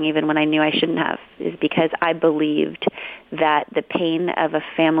so long, even when I knew I shouldn't have, is because I believed that the pain of a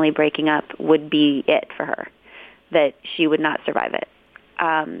family breaking up would be it for her, that she would not survive it.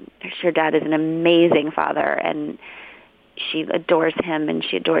 Her dad is an amazing father, and she adores him and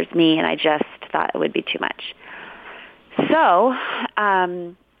she adores me, and I just thought it would be too much. So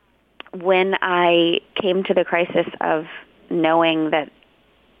when I came to the crisis of knowing that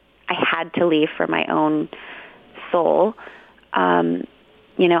I had to leave for my own soul,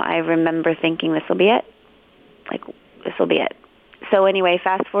 I remember thinking, this will be it. Like, this will be it. So anyway,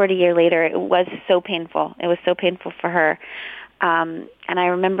 fast forward a year later, it was so painful. It was so painful for her. And I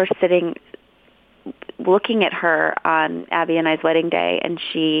remember looking at her on Abby and I's wedding day, and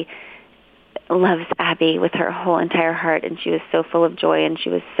she loves Abby with her whole entire heart, and she was so full of joy, and she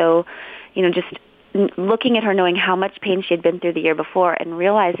was so, just looking at her, knowing how much pain she had been through the year before, and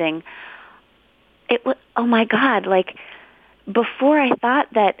realizing it was, oh my God, like, before I thought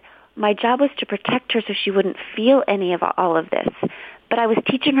that my job was to protect her so she wouldn't feel any of all of this, but I was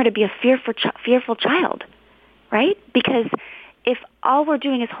teaching her to be a fearful child, right? Because if all we're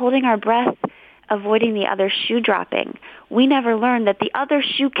doing is holding our breath, avoiding the other shoe dropping, we never learn that the other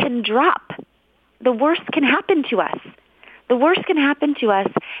shoe can drop. The worst can happen to us. The worst can happen to us,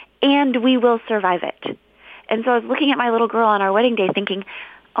 and we will survive it. And so I was looking at my little girl on our wedding day thinking,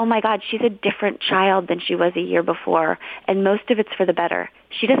 oh my God, she's a different child than she was a year before, and most of it's for the better.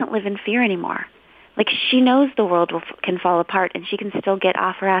 She doesn't live in fear anymore. Like, she knows the world can fall apart, and she can still get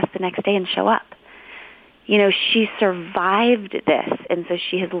off her ass the next day and show up. She survived this, and so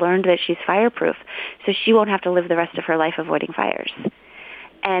she has learned that she's fireproof, so she won't have to live the rest of her life avoiding fires.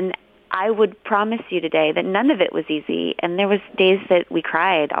 And I would promise you today that none of it was easy, and there was days that we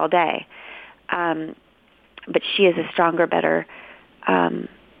cried all day. But she is a stronger, better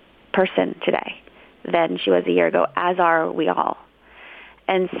person today than she was a year ago, as are we all.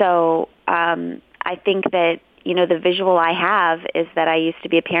 And so I think that, the visual I have is that I used to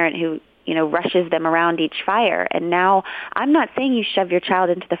be a parent who, rushes them around each fire. And now I'm not saying you shove your child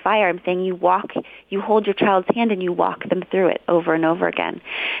into the fire. I'm saying you hold your child's hand and you walk them through it over and over again.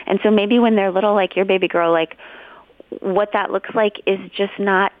 And so maybe when they're little, like your baby girl, like, what that looks like is just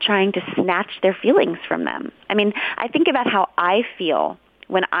not trying to snatch their feelings from them. I mean, I think about how I feel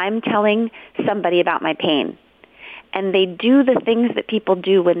when I'm telling somebody about my pain, and they do the things that people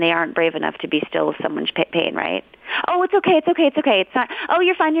do when they aren't brave enough to be still with someone's pain, right? Oh, it's okay. It's not, oh,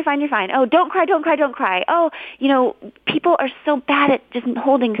 you're fine. Oh, don't cry. Oh, people are so bad at just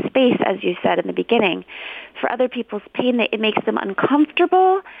holding space, as you said in the beginning, for other people's pain, that it makes them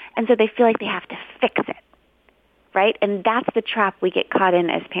uncomfortable, and so they feel like they have to fix it, right? And that's the trap we get caught in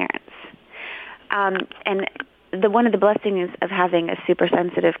as parents. And one of the blessings of having a super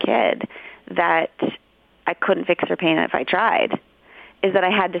sensitive kid that I couldn't fix her pain if I tried is that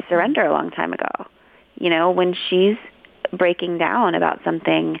I had to surrender a long time ago. When she's breaking down about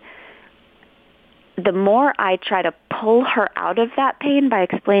something, the more I try to pull her out of that pain by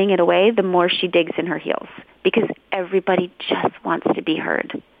explaining it away, the more she digs in her heels, because everybody just wants to be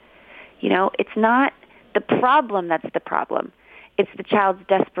heard. It's not the problem that's the problem. It's the child's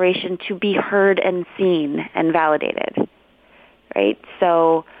desperation to be heard and seen and validated, right?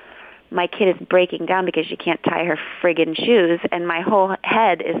 So my kid is breaking down because she can't tie her friggin' shoes, and my whole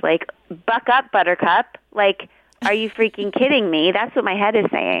head is like, buck up, Buttercup. Like, are you freaking kidding me? That's what my head is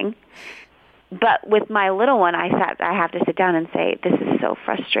saying. But with my little one, I have to sit down and say, this is so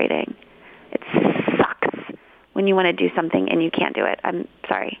frustrating. It sucks when you want to do something and you can't do it. I'm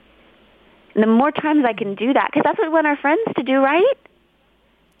sorry. And the more times I can do that, because that's what we want our friends to do, right?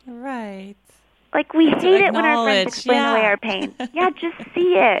 Right. Like, we hate it when our friends explain away our pain. Yeah, just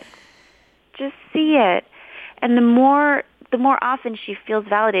see it. Just see it. And the more often she feels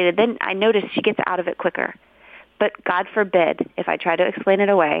validated, then I notice she gets out of it quicker. But God forbid if I try to explain it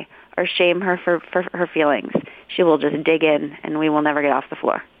away or shame her for her feelings, she will just dig in and we will never get off the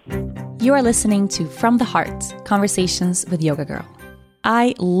floor. You are listening to From the Heart, Conversations with Yoga Girl.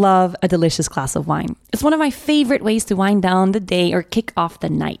 I love a delicious glass of wine. It's one of my favorite ways to wind down the day or kick off the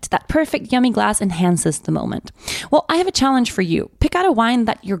night. That perfect yummy glass enhances the moment. Well, I have a challenge for you. Pick out a wine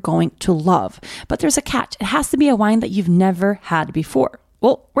that you're going to love. But there's a catch. It has to be a wine that you've never had before.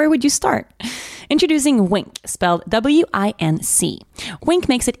 Well, where would you start? Introducing Winc, spelled W-I-N-C. Winc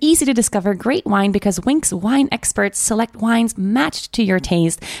makes it easy to discover great wine because Winc's wine experts select wines matched to your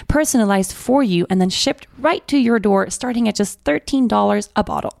taste, personalized for you, and then shipped right to your door, starting at just $13 a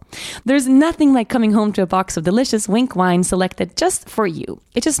bottle. There's nothing like coming home to a box of delicious Winc wine selected just for you.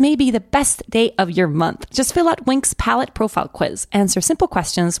 It just may be the best day of your month. Just fill out Winc's palate profile quiz. Answer simple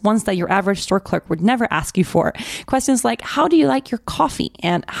questions, ones that your average store clerk would never ask you for. Questions like, how do you like your coffee?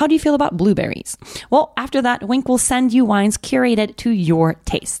 And how do you feel about blueberries? Well, after that, Winc will send you wines curated to your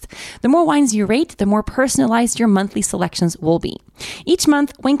taste. The more wines you rate, the more personalized your monthly selections will be. Each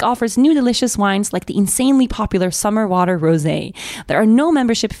month, Winc offers new delicious wines like the insanely popular Summer Water Rosé. There are no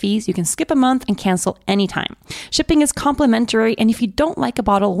membership fees. You can skip a month and cancel anytime. Shipping is complimentary, and if you don't like a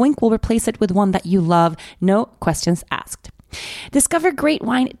bottle, Winc will replace it with one that you love. No questions asked. Discover great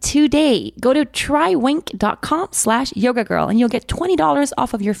wine today. Go to trywinc.com/yogagirl and you'll get $20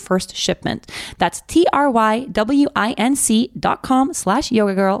 off of your first shipment. That's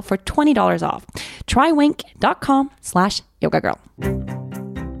trywinc.com/yogagirl for $20 off. trywinc.com/yogagirl.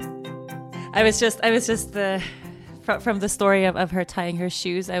 I was just from the story of her tying her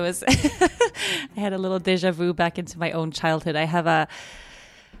shoes. I had a little deja vu back into my own childhood. I have a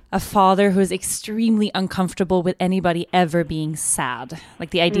father who is extremely uncomfortable with anybody ever being sad.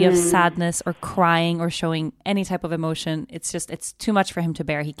 Like the idea of sadness or crying or showing any type of emotion, it's too much for him to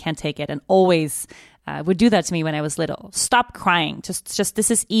bear. He can't take it, and always would do that to me when I was little. Stop crying. Just this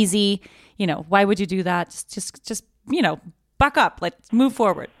is easy. Why would you do that? Just buck up. Let's move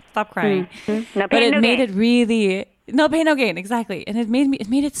forward. Stop crying. No pain, no gain. It really no pain, no gain. Exactly. And it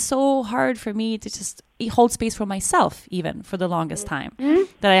made it so hard for me to just hold space for myself, even for the longest time,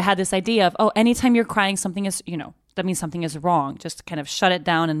 that I had this idea of, anytime you're crying, something is, that means something is wrong. Just kind of shut it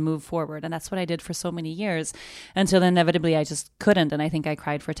down and move forward. And that's what I did for so many years until inevitably I just couldn't. And I think I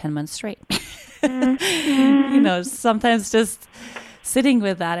cried for 10 months straight. Sometimes just sitting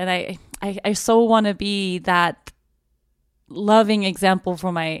with that. And I so want to be that loving example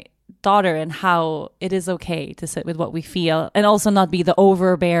for my daughter and how it is okay to sit with what we feel and also not be the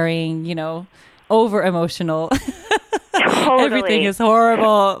overbearing, over emotional. Totally. Everything is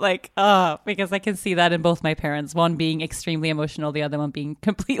horrible. Because I can see that in both my parents, one being extremely emotional, the other one being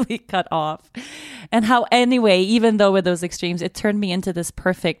completely cut off. And how anyway, even though with those extremes, it turned me into this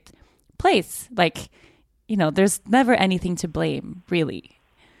perfect place. There's never anything to blame, really.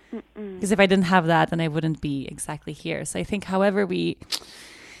 Because if I didn't have that, then I wouldn't be exactly here. So I think however the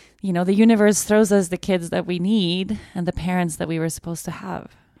universe throws us the kids that we need and the parents that we were supposed to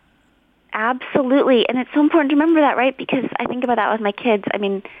have. Absolutely. And it's so important to remember that, right? Because I think about that with my kids. I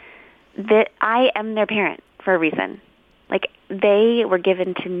mean, that I am their parent for a reason. They were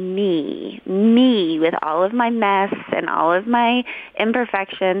given to me with all of my mess and all of my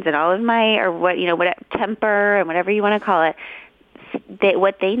imperfections and all of my, whatever, temper and whatever you want to call it.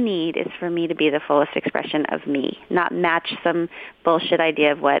 What they need is for me to be the fullest expression of me, not match some bullshit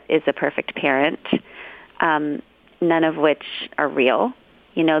idea of what is a perfect parent, none of which are real.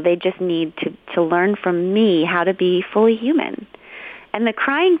 They just need to learn from me how to be fully human. And the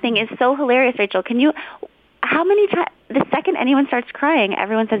crying thing is so hilarious, Rachel. How many times, the second anyone starts crying,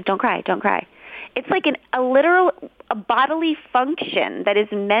 everyone says, don't cry, don't cry. It's like a literal bodily function that is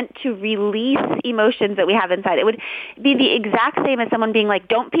meant to release emotions that we have inside. It would be the exact same as someone being like,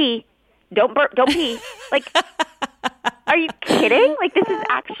 don't pee, don't burp, don't pee. Are you kidding? This is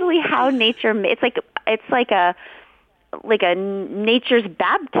actually how nature, it's like a nature's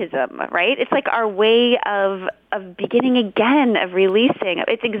baptism, right? It's like our way of beginning again, of releasing.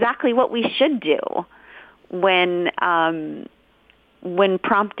 It's exactly what we should do when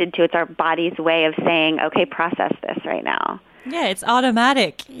prompted to. It's our body's way of saying, okay, process this right now. Yeah, it's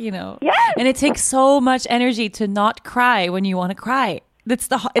automatic, Yes. And it takes so much energy to not cry when you want to cry. It's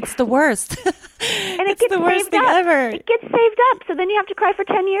the worst. And it gets the worst thing ever. It gets saved up, so then you have to cry for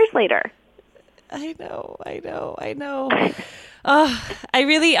 10 years later. I know. I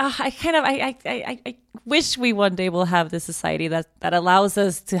wish we one day will have this society that allows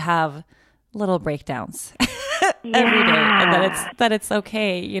us to have little breakdowns every day, and that it's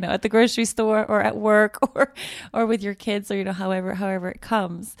okay, at the grocery store or at work or with your kids, or however it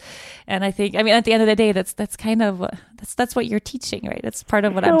comes. And I think, at the end of the day, that's kind of that's what you're teaching, right? That's part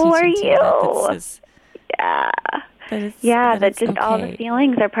of what I'm teaching. So are you? That just okay. All the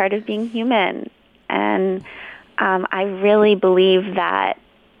feelings are part of being human. And I really believe that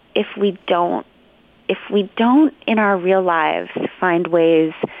if we don't in our real lives find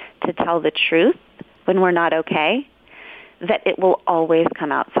ways to tell the truth when we're not okay, that it will always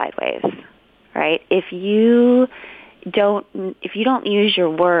come out sideways, right? If you if you don't use your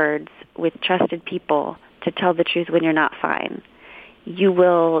words with trusted people to tell the truth when you're not fine, you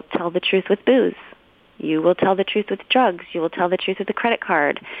will tell the truth with booze. You will tell the truth with drugs. You will tell the truth with a credit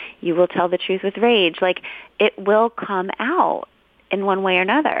card. You will tell the truth with rage. Like, it will come out in one way or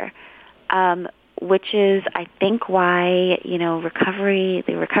another, which is, I think, why,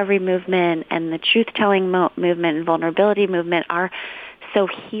 the recovery movement and the truth-telling movement and vulnerability movement are so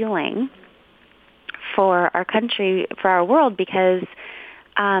healing for our country, for our world, because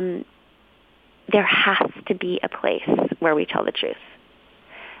there has to be a place where we tell the truth.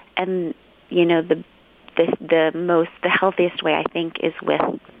 And, the healthiest way, I think, is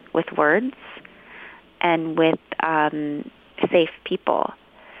with words and with safe people,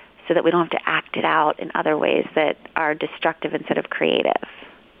 so that we don't have to act it out in other ways that are destructive instead of creative.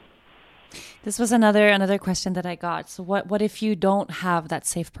 This was another question that I got. So what if you don't have that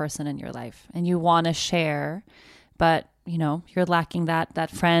safe person in your life and you want to share, but you're lacking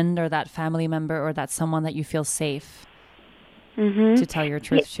that friend or that family member or that someone that you feel safe to tell your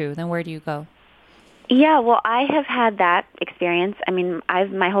truth to? Then where do you go? Yeah, well, I have had that experience. I mean,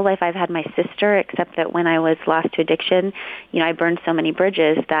 my whole life I've had my sister, except that when I was lost to addiction, I burned so many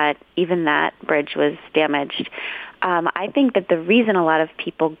bridges that even that bridge was damaged. I think that the reason a lot of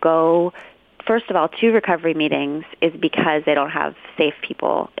people go, first of all, to recovery meetings is because they don't have safe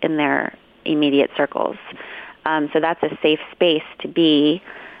people in their immediate circles. So that's a safe space to be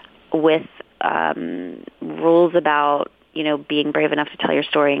with, rules about being brave enough to tell your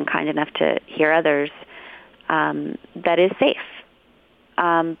story and kind enough to hear others, that is safe.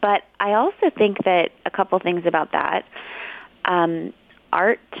 But I also think that a couple things about that.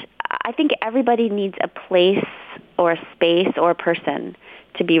 Art, I think everybody needs a place or a space or a person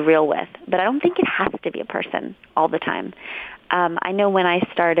to be real with, but I don't think it has to be a person all the time. I know when I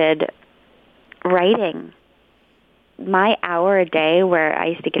started writing, my hour a day, where I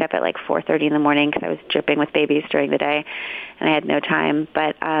used to get up at like 4:30 in the morning because I was dripping with babies during the day and I had no time.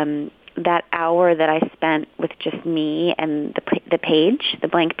 But that hour that I spent with just me and the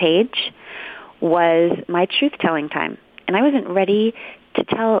blank page, was my truth-telling time. And I wasn't ready to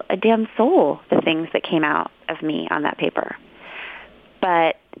tell a damn soul the things that came out of me on that paper.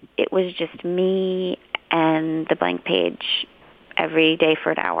 But it was just me and the blank page every day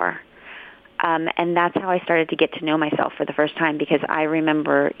for an hour. And that's how I started to get to know myself for the first time, because I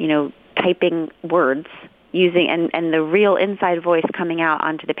remember, typing words using and the real inside voice coming out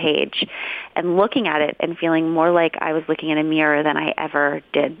onto the page and looking at it and feeling more like I was looking in a mirror than I ever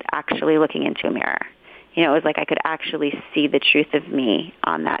did actually looking into a mirror. It was like I could actually see the truth of me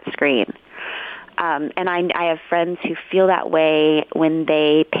on that screen. And I have friends who feel that way when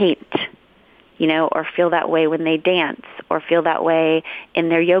they paint, or feel that way when they dance, or feel that way in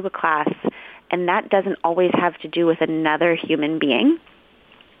their yoga class. And that doesn't always have to do with another human being.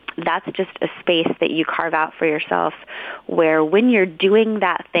 That's just a space that you carve out for yourself, where when you're doing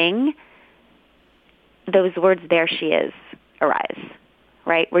that thing, those words, "there she is," arise,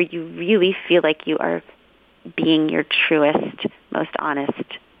 right? Where you really feel like you are being your truest, most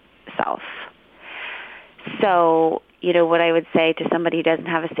honest self. So, what I would say to somebody who doesn't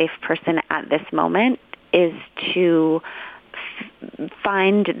have a safe person at this moment is to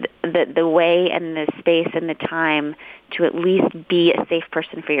find the way and the space and the time to at least be a safe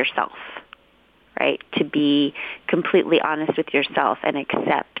person for yourself, right? To be completely honest with yourself and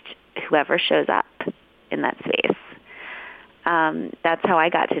accept whoever shows up in that space. That's how I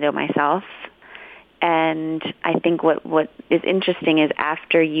got to know myself. And I think what is interesting is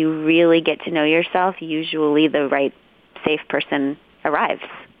after you really get to know yourself, usually the right safe person arrives.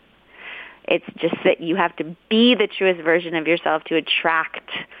 It's just that you have to be the truest version of yourself to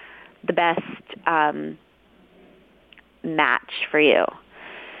attract the best match for you.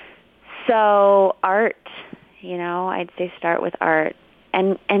 So art, I'd say start with art.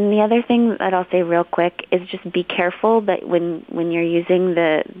 And the other thing that I'll say real quick is just be careful that when you're using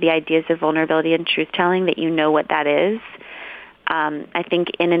the ideas of vulnerability and truth-telling, that you know what that is. I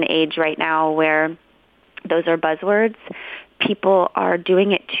think in an age right now where those are buzzwords, people are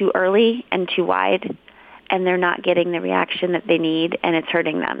doing it too early and too wide, and they're not getting the reaction that they need, and it's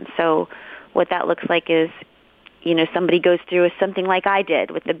hurting them. So what that looks like is, somebody goes through something like I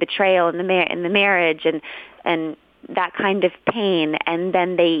did with the betrayal in the marriage and that kind of pain, and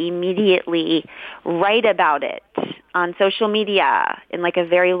then they immediately write about it on social media in like a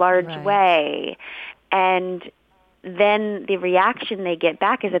very large way. And then the reaction they get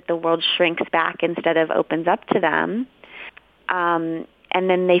back is that the world shrinks back instead of opens up to them. And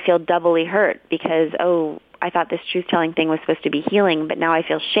then they feel doubly hurt because, I thought this truth-telling thing was supposed to be healing, but now I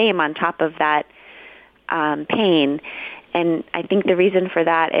feel shame on top of that pain. And I think the reason for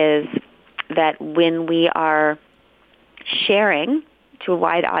that is that when we are sharing to a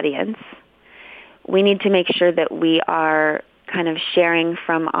wide audience, we need to make sure that we are kind of sharing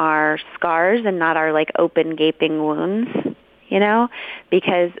from our scars and not our like open gaping wounds,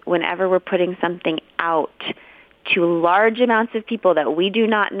 because whenever we're putting something out to large amounts of people that we do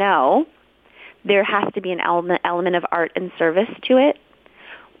not know, there has to be an element of art and service to it.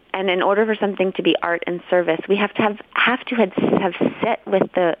 And in order for something to be art and service, we have to have sit with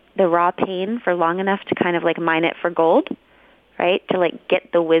the raw pain for long enough to kind of like mine it for gold, right? To like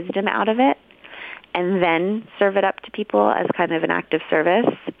get the wisdom out of it, and then serve it up to people as kind of an act of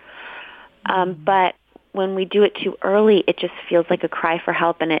service. But when we do it too early, it just feels like a cry for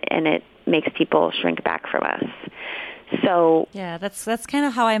help, and it makes people shrink back from us. So yeah, that's kind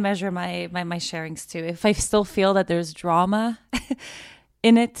of how I measure my sharings too. If I still feel that there's drama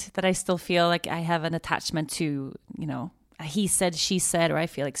in it, that I still feel like I have an attachment to, a he said, she said, or I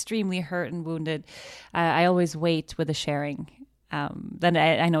feel extremely hurt and wounded, I always wait with the sharing. Then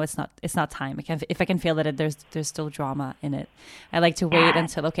I know it's not time. If I can feel that there's still drama in it, I like to wait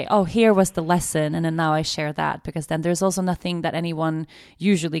until, okay, here was the lesson, and then now I share that, because then there's also nothing that anyone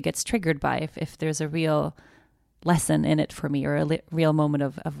usually gets triggered by if there's a real lesson in it for me, or a real moment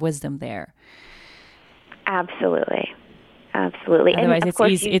of wisdom there. Absolutely. Otherwise,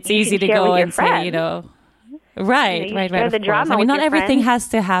 it's easy to go and say, right. The drama. I mean, not everything has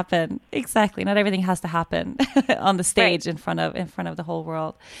to happen. Exactly, not everything has to happen on the stage in front of the whole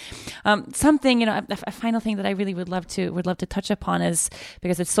world. Something, a final thing that I really would love to touch upon is,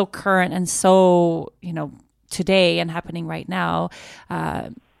 because it's so current and so today and happening right now.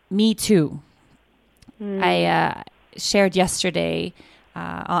 Me Too. I shared yesterday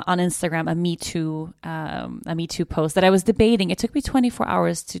on Instagram a Me Too post that I was debating. It took me 24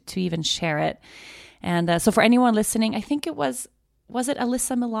 hours to even share it. And so for anyone listening, I think was it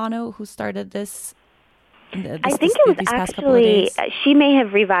Alyssa Milano who started this? I think it was actually, she may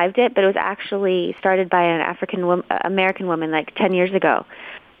have revived it, but it was actually started by an American woman like 10 years ago.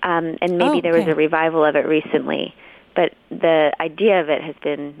 And maybe there was a revival of it recently. But the idea of it has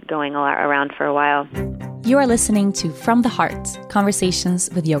been going around for a while. You are listening to From the Heart, Conversations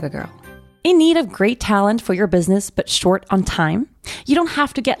with Yoga Girl. In need of great talent for your business, but short on time? You don't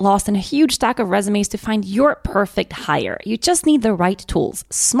have to get lost in a huge stack of resumes to find your perfect hire. You just need the right tools,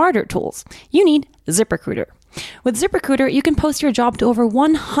 smarter tools. You need ZipRecruiter. With ZipRecruiter, you can post your job to over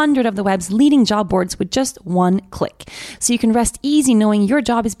 100 of the web's leading job boards with just one click. So you can rest easy knowing your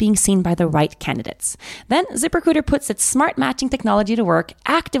job is being seen by the right candidates. Then ZipRecruiter puts its smart matching technology to work,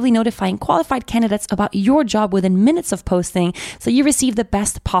 actively notifying qualified candidates about your job within minutes of posting, so you receive the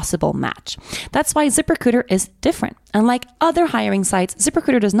best possible match. That's why ZipRecruiter is different. Unlike other hiring sites,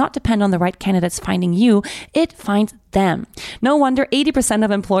 ZipRecruiter does not depend on the right candidates finding you, it finds them. No wonder 80%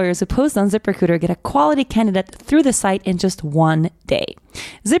 of employers who post on ZipRecruiter get a quality candidate through the site in just one day.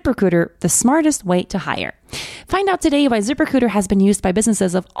 ZipRecruiter, the smartest way to hire. Find out today why ZipRecruiter has been used by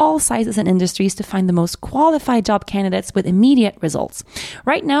businesses of all sizes and industries to find the most qualified job candidates with immediate results.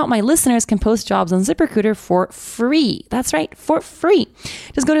 Right now, my listeners can post jobs on ZipRecruiter for free. That's right, for free.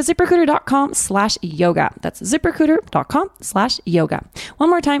 Just go to ZipRecruiter.com/yoga. That's ZipRecruiter.com/yoga. One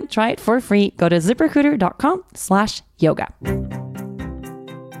more time, try it for free. Go to ZipRecruiter.com/yoga.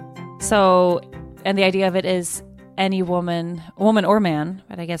 So, and the idea of it is any woman or man,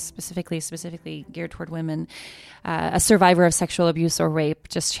 but I guess specifically geared toward women, a survivor of sexual abuse or rape,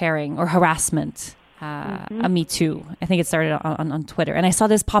 just sharing, or harassment, a Me Too. I think it started on Twitter, and I saw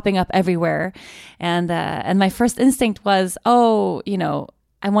this popping up everywhere, and my first instinct was, I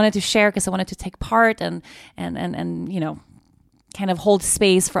wanted to share because I wanted to take part and kind of hold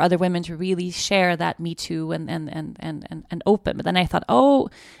space for other women to really share that Me Too and open. But then I thought,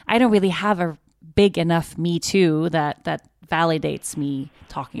 I don't really have a big enough Me Too that validates me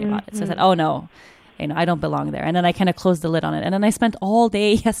talking about it. So I said, no, I don't belong there. And then I kind of closed the lid on it. And then I spent all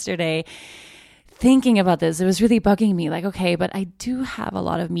day yesterday thinking about this. It was really bugging me, like, okay, but I do have a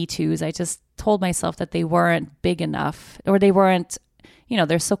lot of Me Too's. I just told myself that they weren't big enough, or they weren't,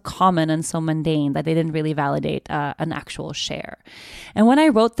 they're so common and so mundane that they didn't really validate an actual share. And when I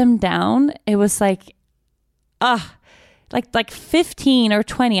wrote them down, it was like 15 or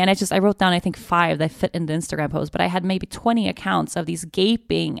 20. And I wrote down, I think 5 that fit in the Instagram post, but I had maybe 20 accounts of these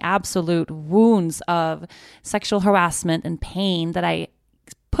gaping, absolute wounds of sexual harassment and pain that I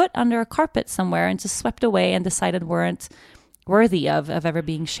put under a carpet somewhere and just swept away and decided weren't worthy of ever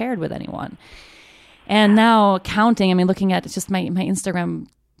being shared with anyone. And now counting, looking at just my Instagram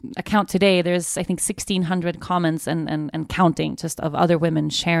account today, there's, I think, 1,600 comments and counting just of other women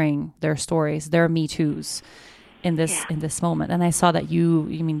sharing their stories, their Me Too's in this moment. And I saw that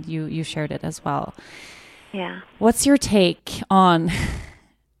you shared it as well. Yeah. What's your take on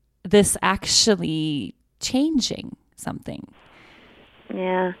this actually changing something?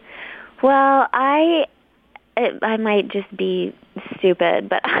 Yeah. Well, I might just be stupid,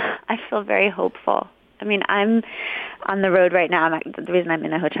 but I feel very hopeful. I mean, I'm on the road right now. The reason I'm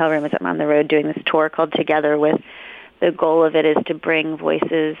in a hotel room is I'm on the road doing this tour called Together with the goal of it is to bring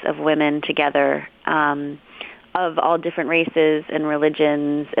voices of women together, of all different races and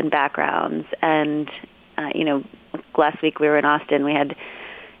religions and backgrounds. And, last week we were in Austin. We had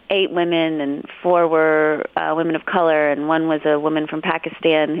 8 women, and 4 were women of color, and 1 was a woman from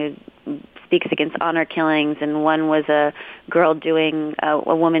Pakistan who speaks against honor killings, and 1 was a girl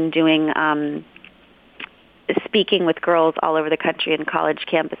a woman doing speaking with girls all over the country in college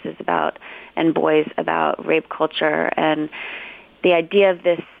campuses and boys about rape culture. And the idea of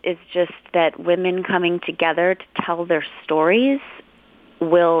this is just that women coming together to tell their stories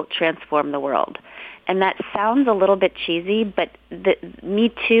will transform the world. And that sounds a little bit cheesy, but the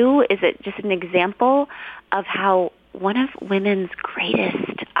Me Too is just an example of how one of women's greatest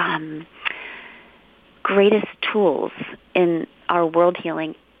tools in our world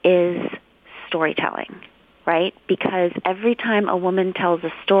healing is storytelling, right? Because every time a woman tells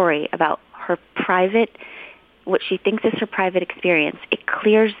a story about her what she thinks is her private experience, it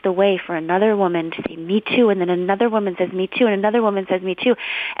clears the way for another woman to say, me too, and then another woman says, me too, and another woman says, me too.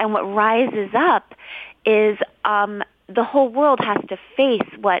 And what rises up is the whole world has to face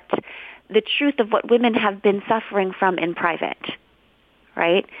the truth of what women have been suffering from in private,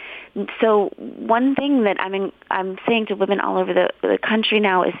 right? So one thing that I'm saying to women all over the country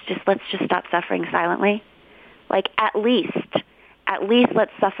now is let's just stop suffering silently. Like, at least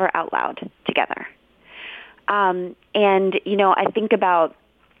let's suffer out loud together. And, I think about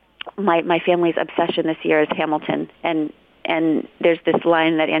my family's obsession this year is Hamilton. And there's this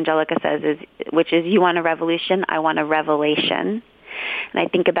line that Angelica says, which is, you want a revolution, I want a revelation. And I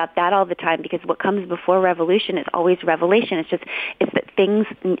think about that all the time, because what comes before revolution is always revelation. It's that things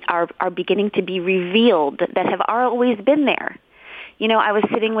are beginning to be revealed that have always been there. I was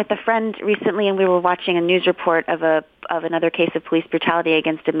sitting with a friend recently, and we were watching a news report of another case of police brutality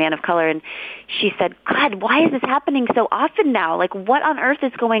against a man of color, and she said, God, why is this happening so often now? Like, what on earth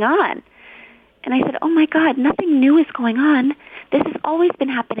is going on? And I said, oh my God, nothing new is going on. This has always been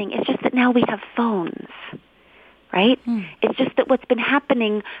happening. It's just that now we have phones, right? It's just that what's been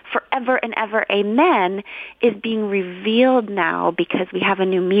happening forever and ever, amen, is being revealed now because we have a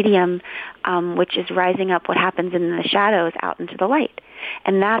new medium, which is rising up what happens in the shadows out into the light.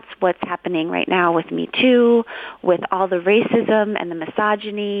 And that's what's happening right now with Me Too, with all the racism and the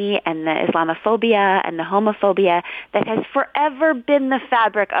misogyny and the Islamophobia and the homophobia that has forever been the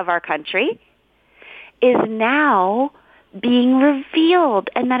fabric of our country, is now being revealed.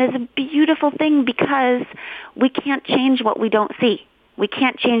 And that is a beautiful thing, because we can't change what we don't see. We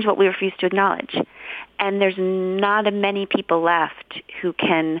can't change what we refuse to acknowledge. And there's not many people left who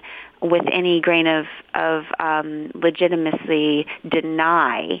can, with any grain of legitimacy,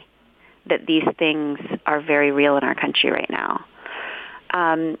 deny that these things are very real in our country right now.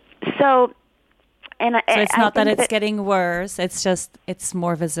 So it's not that it's getting worse. It's just, it's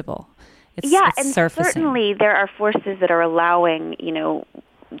more visible. It's surfacing. Certainly there are forces that are allowing,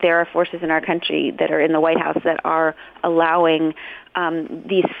 there are forces in our country that are in the White House that are allowing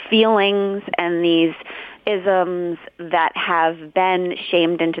these feelings and these isms that have been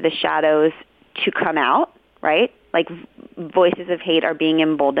shamed into the shadows to come out, right? Like, voices of hate are being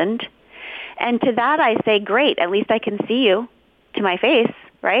emboldened. And to that I say, great, at least I can see you to my face,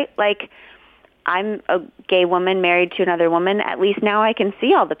 right? Like, I'm a gay woman married to another woman. At least now I can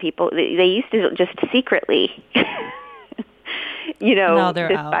see all the people. They used to just secretly,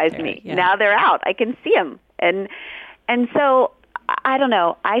 despise me. Yeah. Now they're out. I can see them. And so, I don't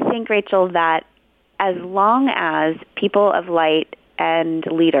know. I think, Rachel, that as long as people of light and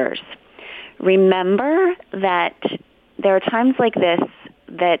leaders remember that there are times like this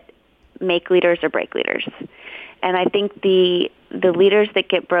that make leaders or break leaders. And I think the leaders that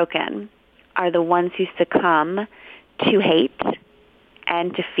get broken are the ones who succumb to hate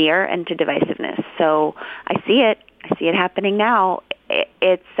and to fear and to divisiveness. So I see it happening now.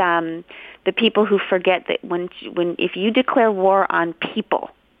 It's the people who forget that if you declare war on people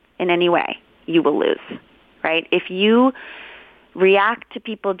in any way, you will lose, right? If you react to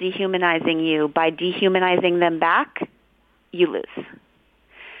people dehumanizing you by dehumanizing them back, you lose.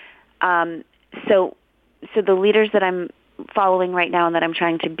 So the leaders that I'm following right now and that I'm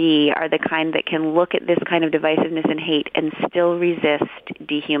trying to be are the kind that can look at this kind of divisiveness and hate and still resist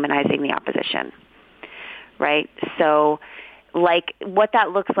dehumanizing the opposition, right? So, like, what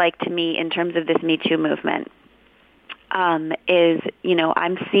that looks like to me in terms of this Me Too movement is,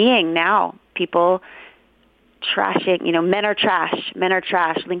 I'm seeing now people trashing, men are trash,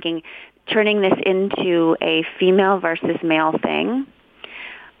 turning this into a female versus male thing.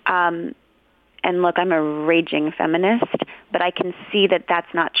 And look, I'm a raging feminist, but I can see that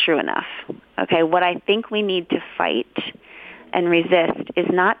that's not true enough. Okay, what I think we need to fight and resist is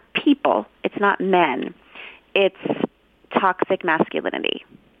not people, it's not men, it's toxic masculinity,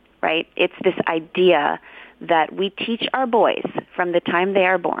 right? It's this idea that we teach our boys from the time they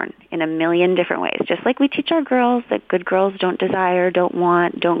are born in a million different ways, just like we teach our girls that good girls don't desire, don't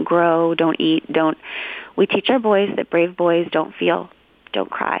want, don't grow, don't eat, we teach our boys that brave boys don't feel, don't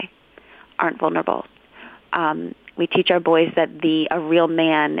cry, aren't vulnerable. We teach our boys that a real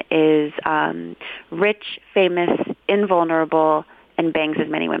man is rich, famous, invulnerable, and bangs as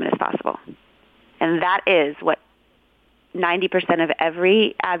many women as possible. And that is what 90% of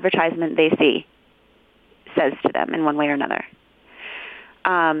every advertisement they see says to them in one way or another.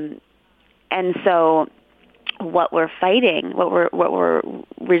 And so what we're fighting, what we're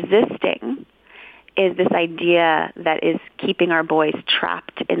resisting is this idea that is keeping our boys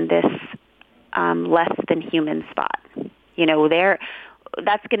trapped in this less than human spot.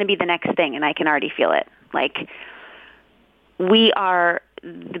 That's going to be the next thing, and I can already feel it. Like,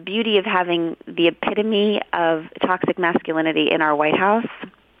 the beauty of having the epitome of toxic masculinity in our White House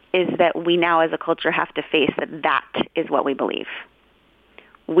is that we now as a culture have to face that is what we believe.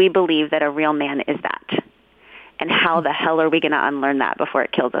 We believe that a real man is that. And how the hell are we going to unlearn that before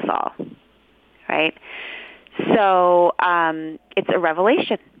it kills us all? Right? So it's a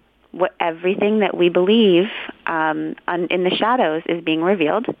revelation. Everything that we believe in the shadows is being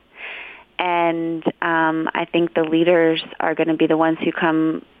revealed. And I think the leaders are going to be the ones who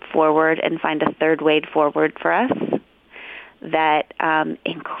come forward and find a third way forward for us that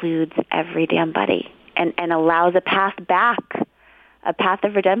includes every damn buddy and allows a path back, a path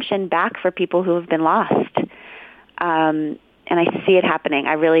of redemption back for people who have been lost. And I see it happening.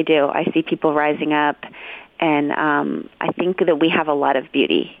 I really do. I see people rising up, and I think that we have a lot of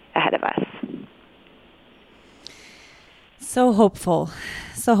beauty ahead of us. So hopeful.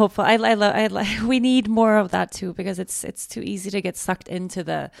 So hopeful. We need more of that too, because it's too easy to get sucked into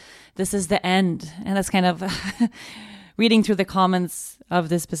this is the end. And that's kind of reading through the comments of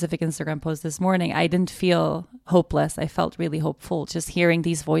this specific Instagram post this morning. I didn't feel hopeless. I felt really hopeful just hearing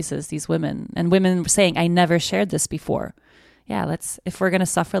these voices, these women, and women saying, I never shared this before. Yeah, if we're going to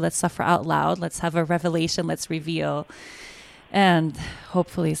suffer, let's suffer out loud. Let's have a revelation. Let's reveal. And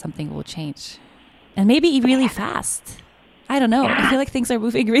hopefully something will change. And maybe really fast. I don't know. I feel like things are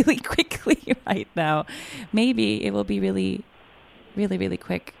moving really quickly right now. Maybe it will be really, really, really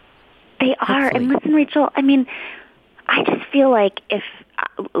quick. They are. Hopefully. And listen, Rachel, I just feel like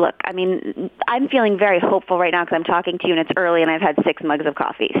I'm feeling very hopeful right now because I'm talking to you and it's early and I've had 6 mugs of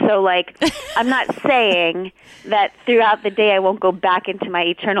coffee. So, I'm not saying that throughout the day I won't go back into my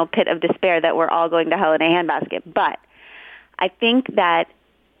eternal pit of despair that we're all going to hell in a handbasket. But I think that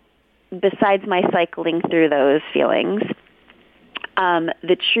besides my cycling through those feelings,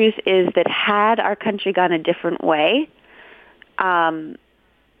 the truth is that had our country gone a different way a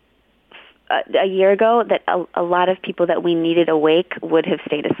year ago, that a lot of people that we needed awake would have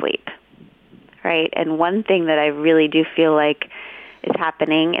stayed asleep, right? And one thing that I really do feel like is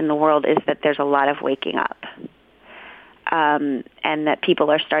happening in the world is that there's a lot of waking up, and that people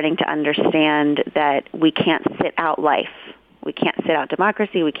are starting to understand that we can't sit out life. We can't sit out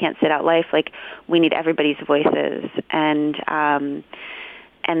democracy. We can't sit out life. We need everybody's voices, and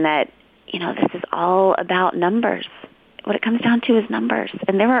that this is all about numbers. What it comes down to is numbers,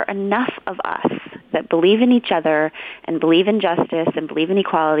 and there are enough of us that believe in each other and believe in justice and believe in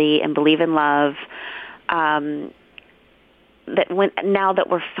equality and believe in love. Now that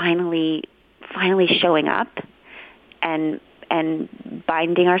we're finally showing up and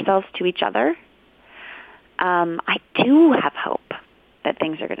binding ourselves to each other. I do have hope that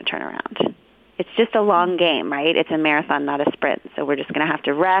things are going to turn around. It's just a long game, right? It's a marathon, not a sprint. So we're just going to have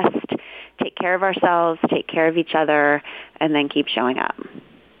to rest, take care of ourselves, take care of each other, and then keep showing up.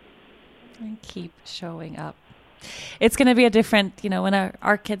 And keep showing up. It's going to be a different, when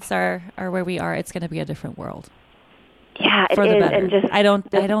our kids are where we are, it's going to be a different world. Yeah, for the better. And I don't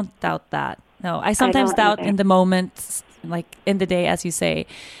doubt that. No, I sometimes doubt either. In the moment, like in the day, as you say.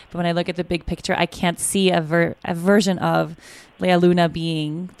 But when I look at the big picture, I can't see a version of Lea Luna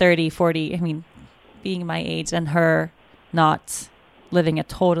being 30, 40, being my age, and her not living a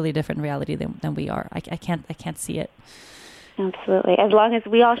totally different reality than we are. I can't see it. Absolutely. As long as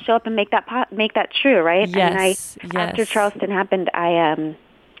we all show up and make that true, right? Yes. And after Charleston happened, I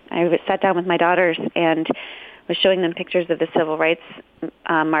sat down with my daughters and was showing them pictures of the civil rights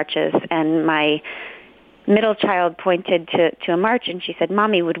marches, and my middle child pointed to a march, and she said,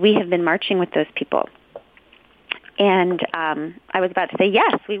 "Mommy, would we have been marching with those people?" And I was about to say,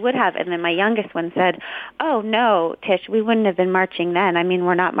 yes, we would have. And then my youngest one said, "Oh, no, Tish, we wouldn't have been marching then. I mean,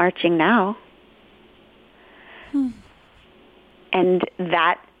 we're not marching now." And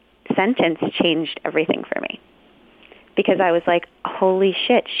that sentence changed everything for me, because I was like, holy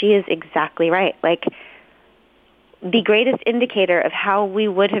shit, she is exactly right. Like, the greatest indicator of how we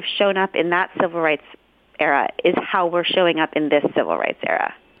would have shown up in that civil rights era is how we're showing up in this civil rights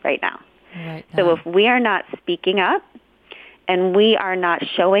era right now. Right now. So if we are not speaking up, and we are not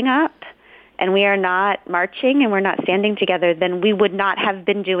showing up, and we are not marching, and we're not standing together, then we would not have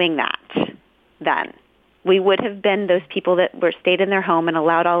been doing that then. We would have been those people that were stayed in their home and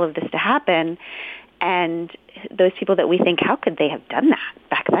allowed all of this to happen, and those people that we think, how could they have done that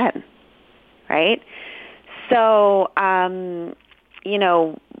back then, right? So,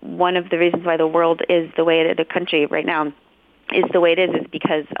 one of the reasons why the world is the way the country right now is the way it is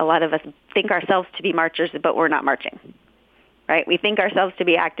because a lot of us think ourselves to be marchers, but we're not marching, right? We think ourselves to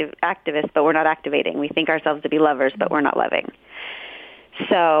be activists, but we're not activating. We think ourselves to be lovers, but we're not loving.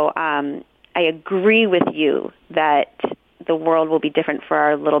 So I agree with you that the world will be different for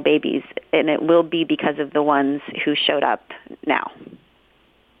our little babies, and it will be because of the ones who showed up now.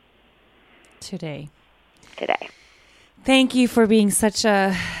 Today. Thank you for being such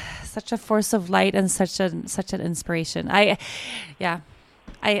a force of light and such an inspiration. I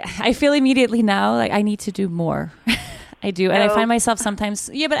feel immediately now like I need to do more. I do. And I find myself sometimes,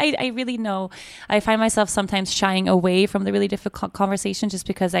 but I really know I find myself sometimes shying away from the really difficult conversation just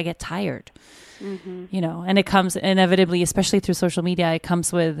because I get tired, and it comes inevitably, especially through social media, it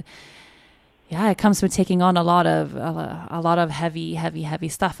comes with taking on a lot of heavy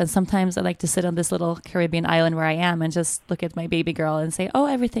stuff. And sometimes I like to sit on this little Caribbean island where I am and just look at my baby girl and say, oh,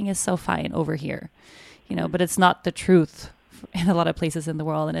 everything is so fine over here, but it's not the truth in a lot of places in the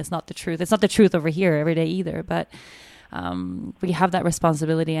world. And it's not the truth. It's not the truth over here every day either. But we have that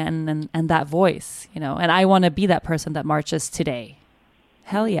responsibility and that voice, and I want to be that person that marches today.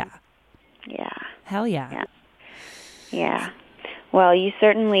 Hell yeah. Yeah. Hell yeah. Yeah. Well, you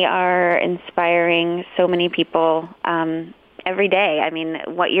certainly are inspiring so many people every day. I mean,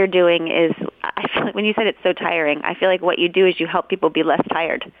 what you're doing is, I feel like when you said it's so tiring, I feel like what you do is you help people be less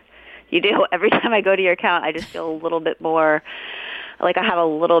tired. You do. Every time I go to your account, I just feel a little bit more, like I have a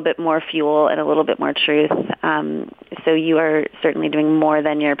little bit more fuel and a little bit more truth. So you are certainly doing more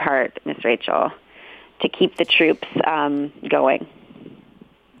than your part, Miss Rachel, to keep the troops going.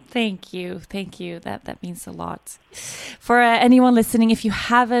 Thank you. That means a lot. For anyone listening, if you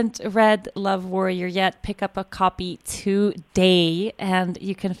haven't read Love Warrior yet, pick up a copy today, and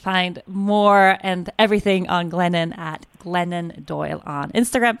you can find more and everything on Glennon at Glennon Doyle on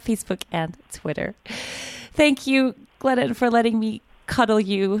Instagram, Facebook, and Twitter. Thank you, Glennon, for letting me cuddle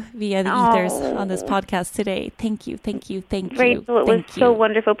you via the ethers on this podcast today. Thank you. Rachel, it was so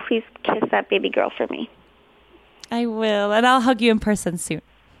wonderful. Please kiss that baby girl for me. I will, and I'll hug you in person soon.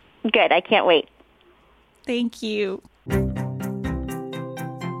 Good. I can't wait. Thank you.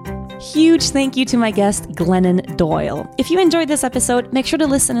 Huge thank you to my guest, Glennon Doyle. If you enjoyed this episode, make sure to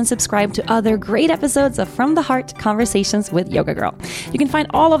listen and subscribe to other great episodes of From the Heart Conversations with Yoga Girl. You can find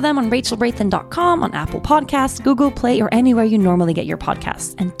all of them on rachelbraithen.com, on Apple Podcasts, Google Play, or anywhere you normally get your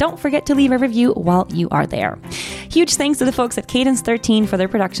podcasts. And don't forget to leave a review while you are there. Huge thanks to the folks at Cadence 13 for their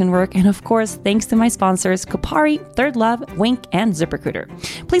production work. And of course, thanks to my sponsors, Kopari, Third Love, Wink, and ZipRecruiter.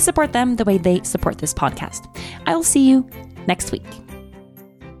 Please support them the way they support this podcast. I'll see you next week.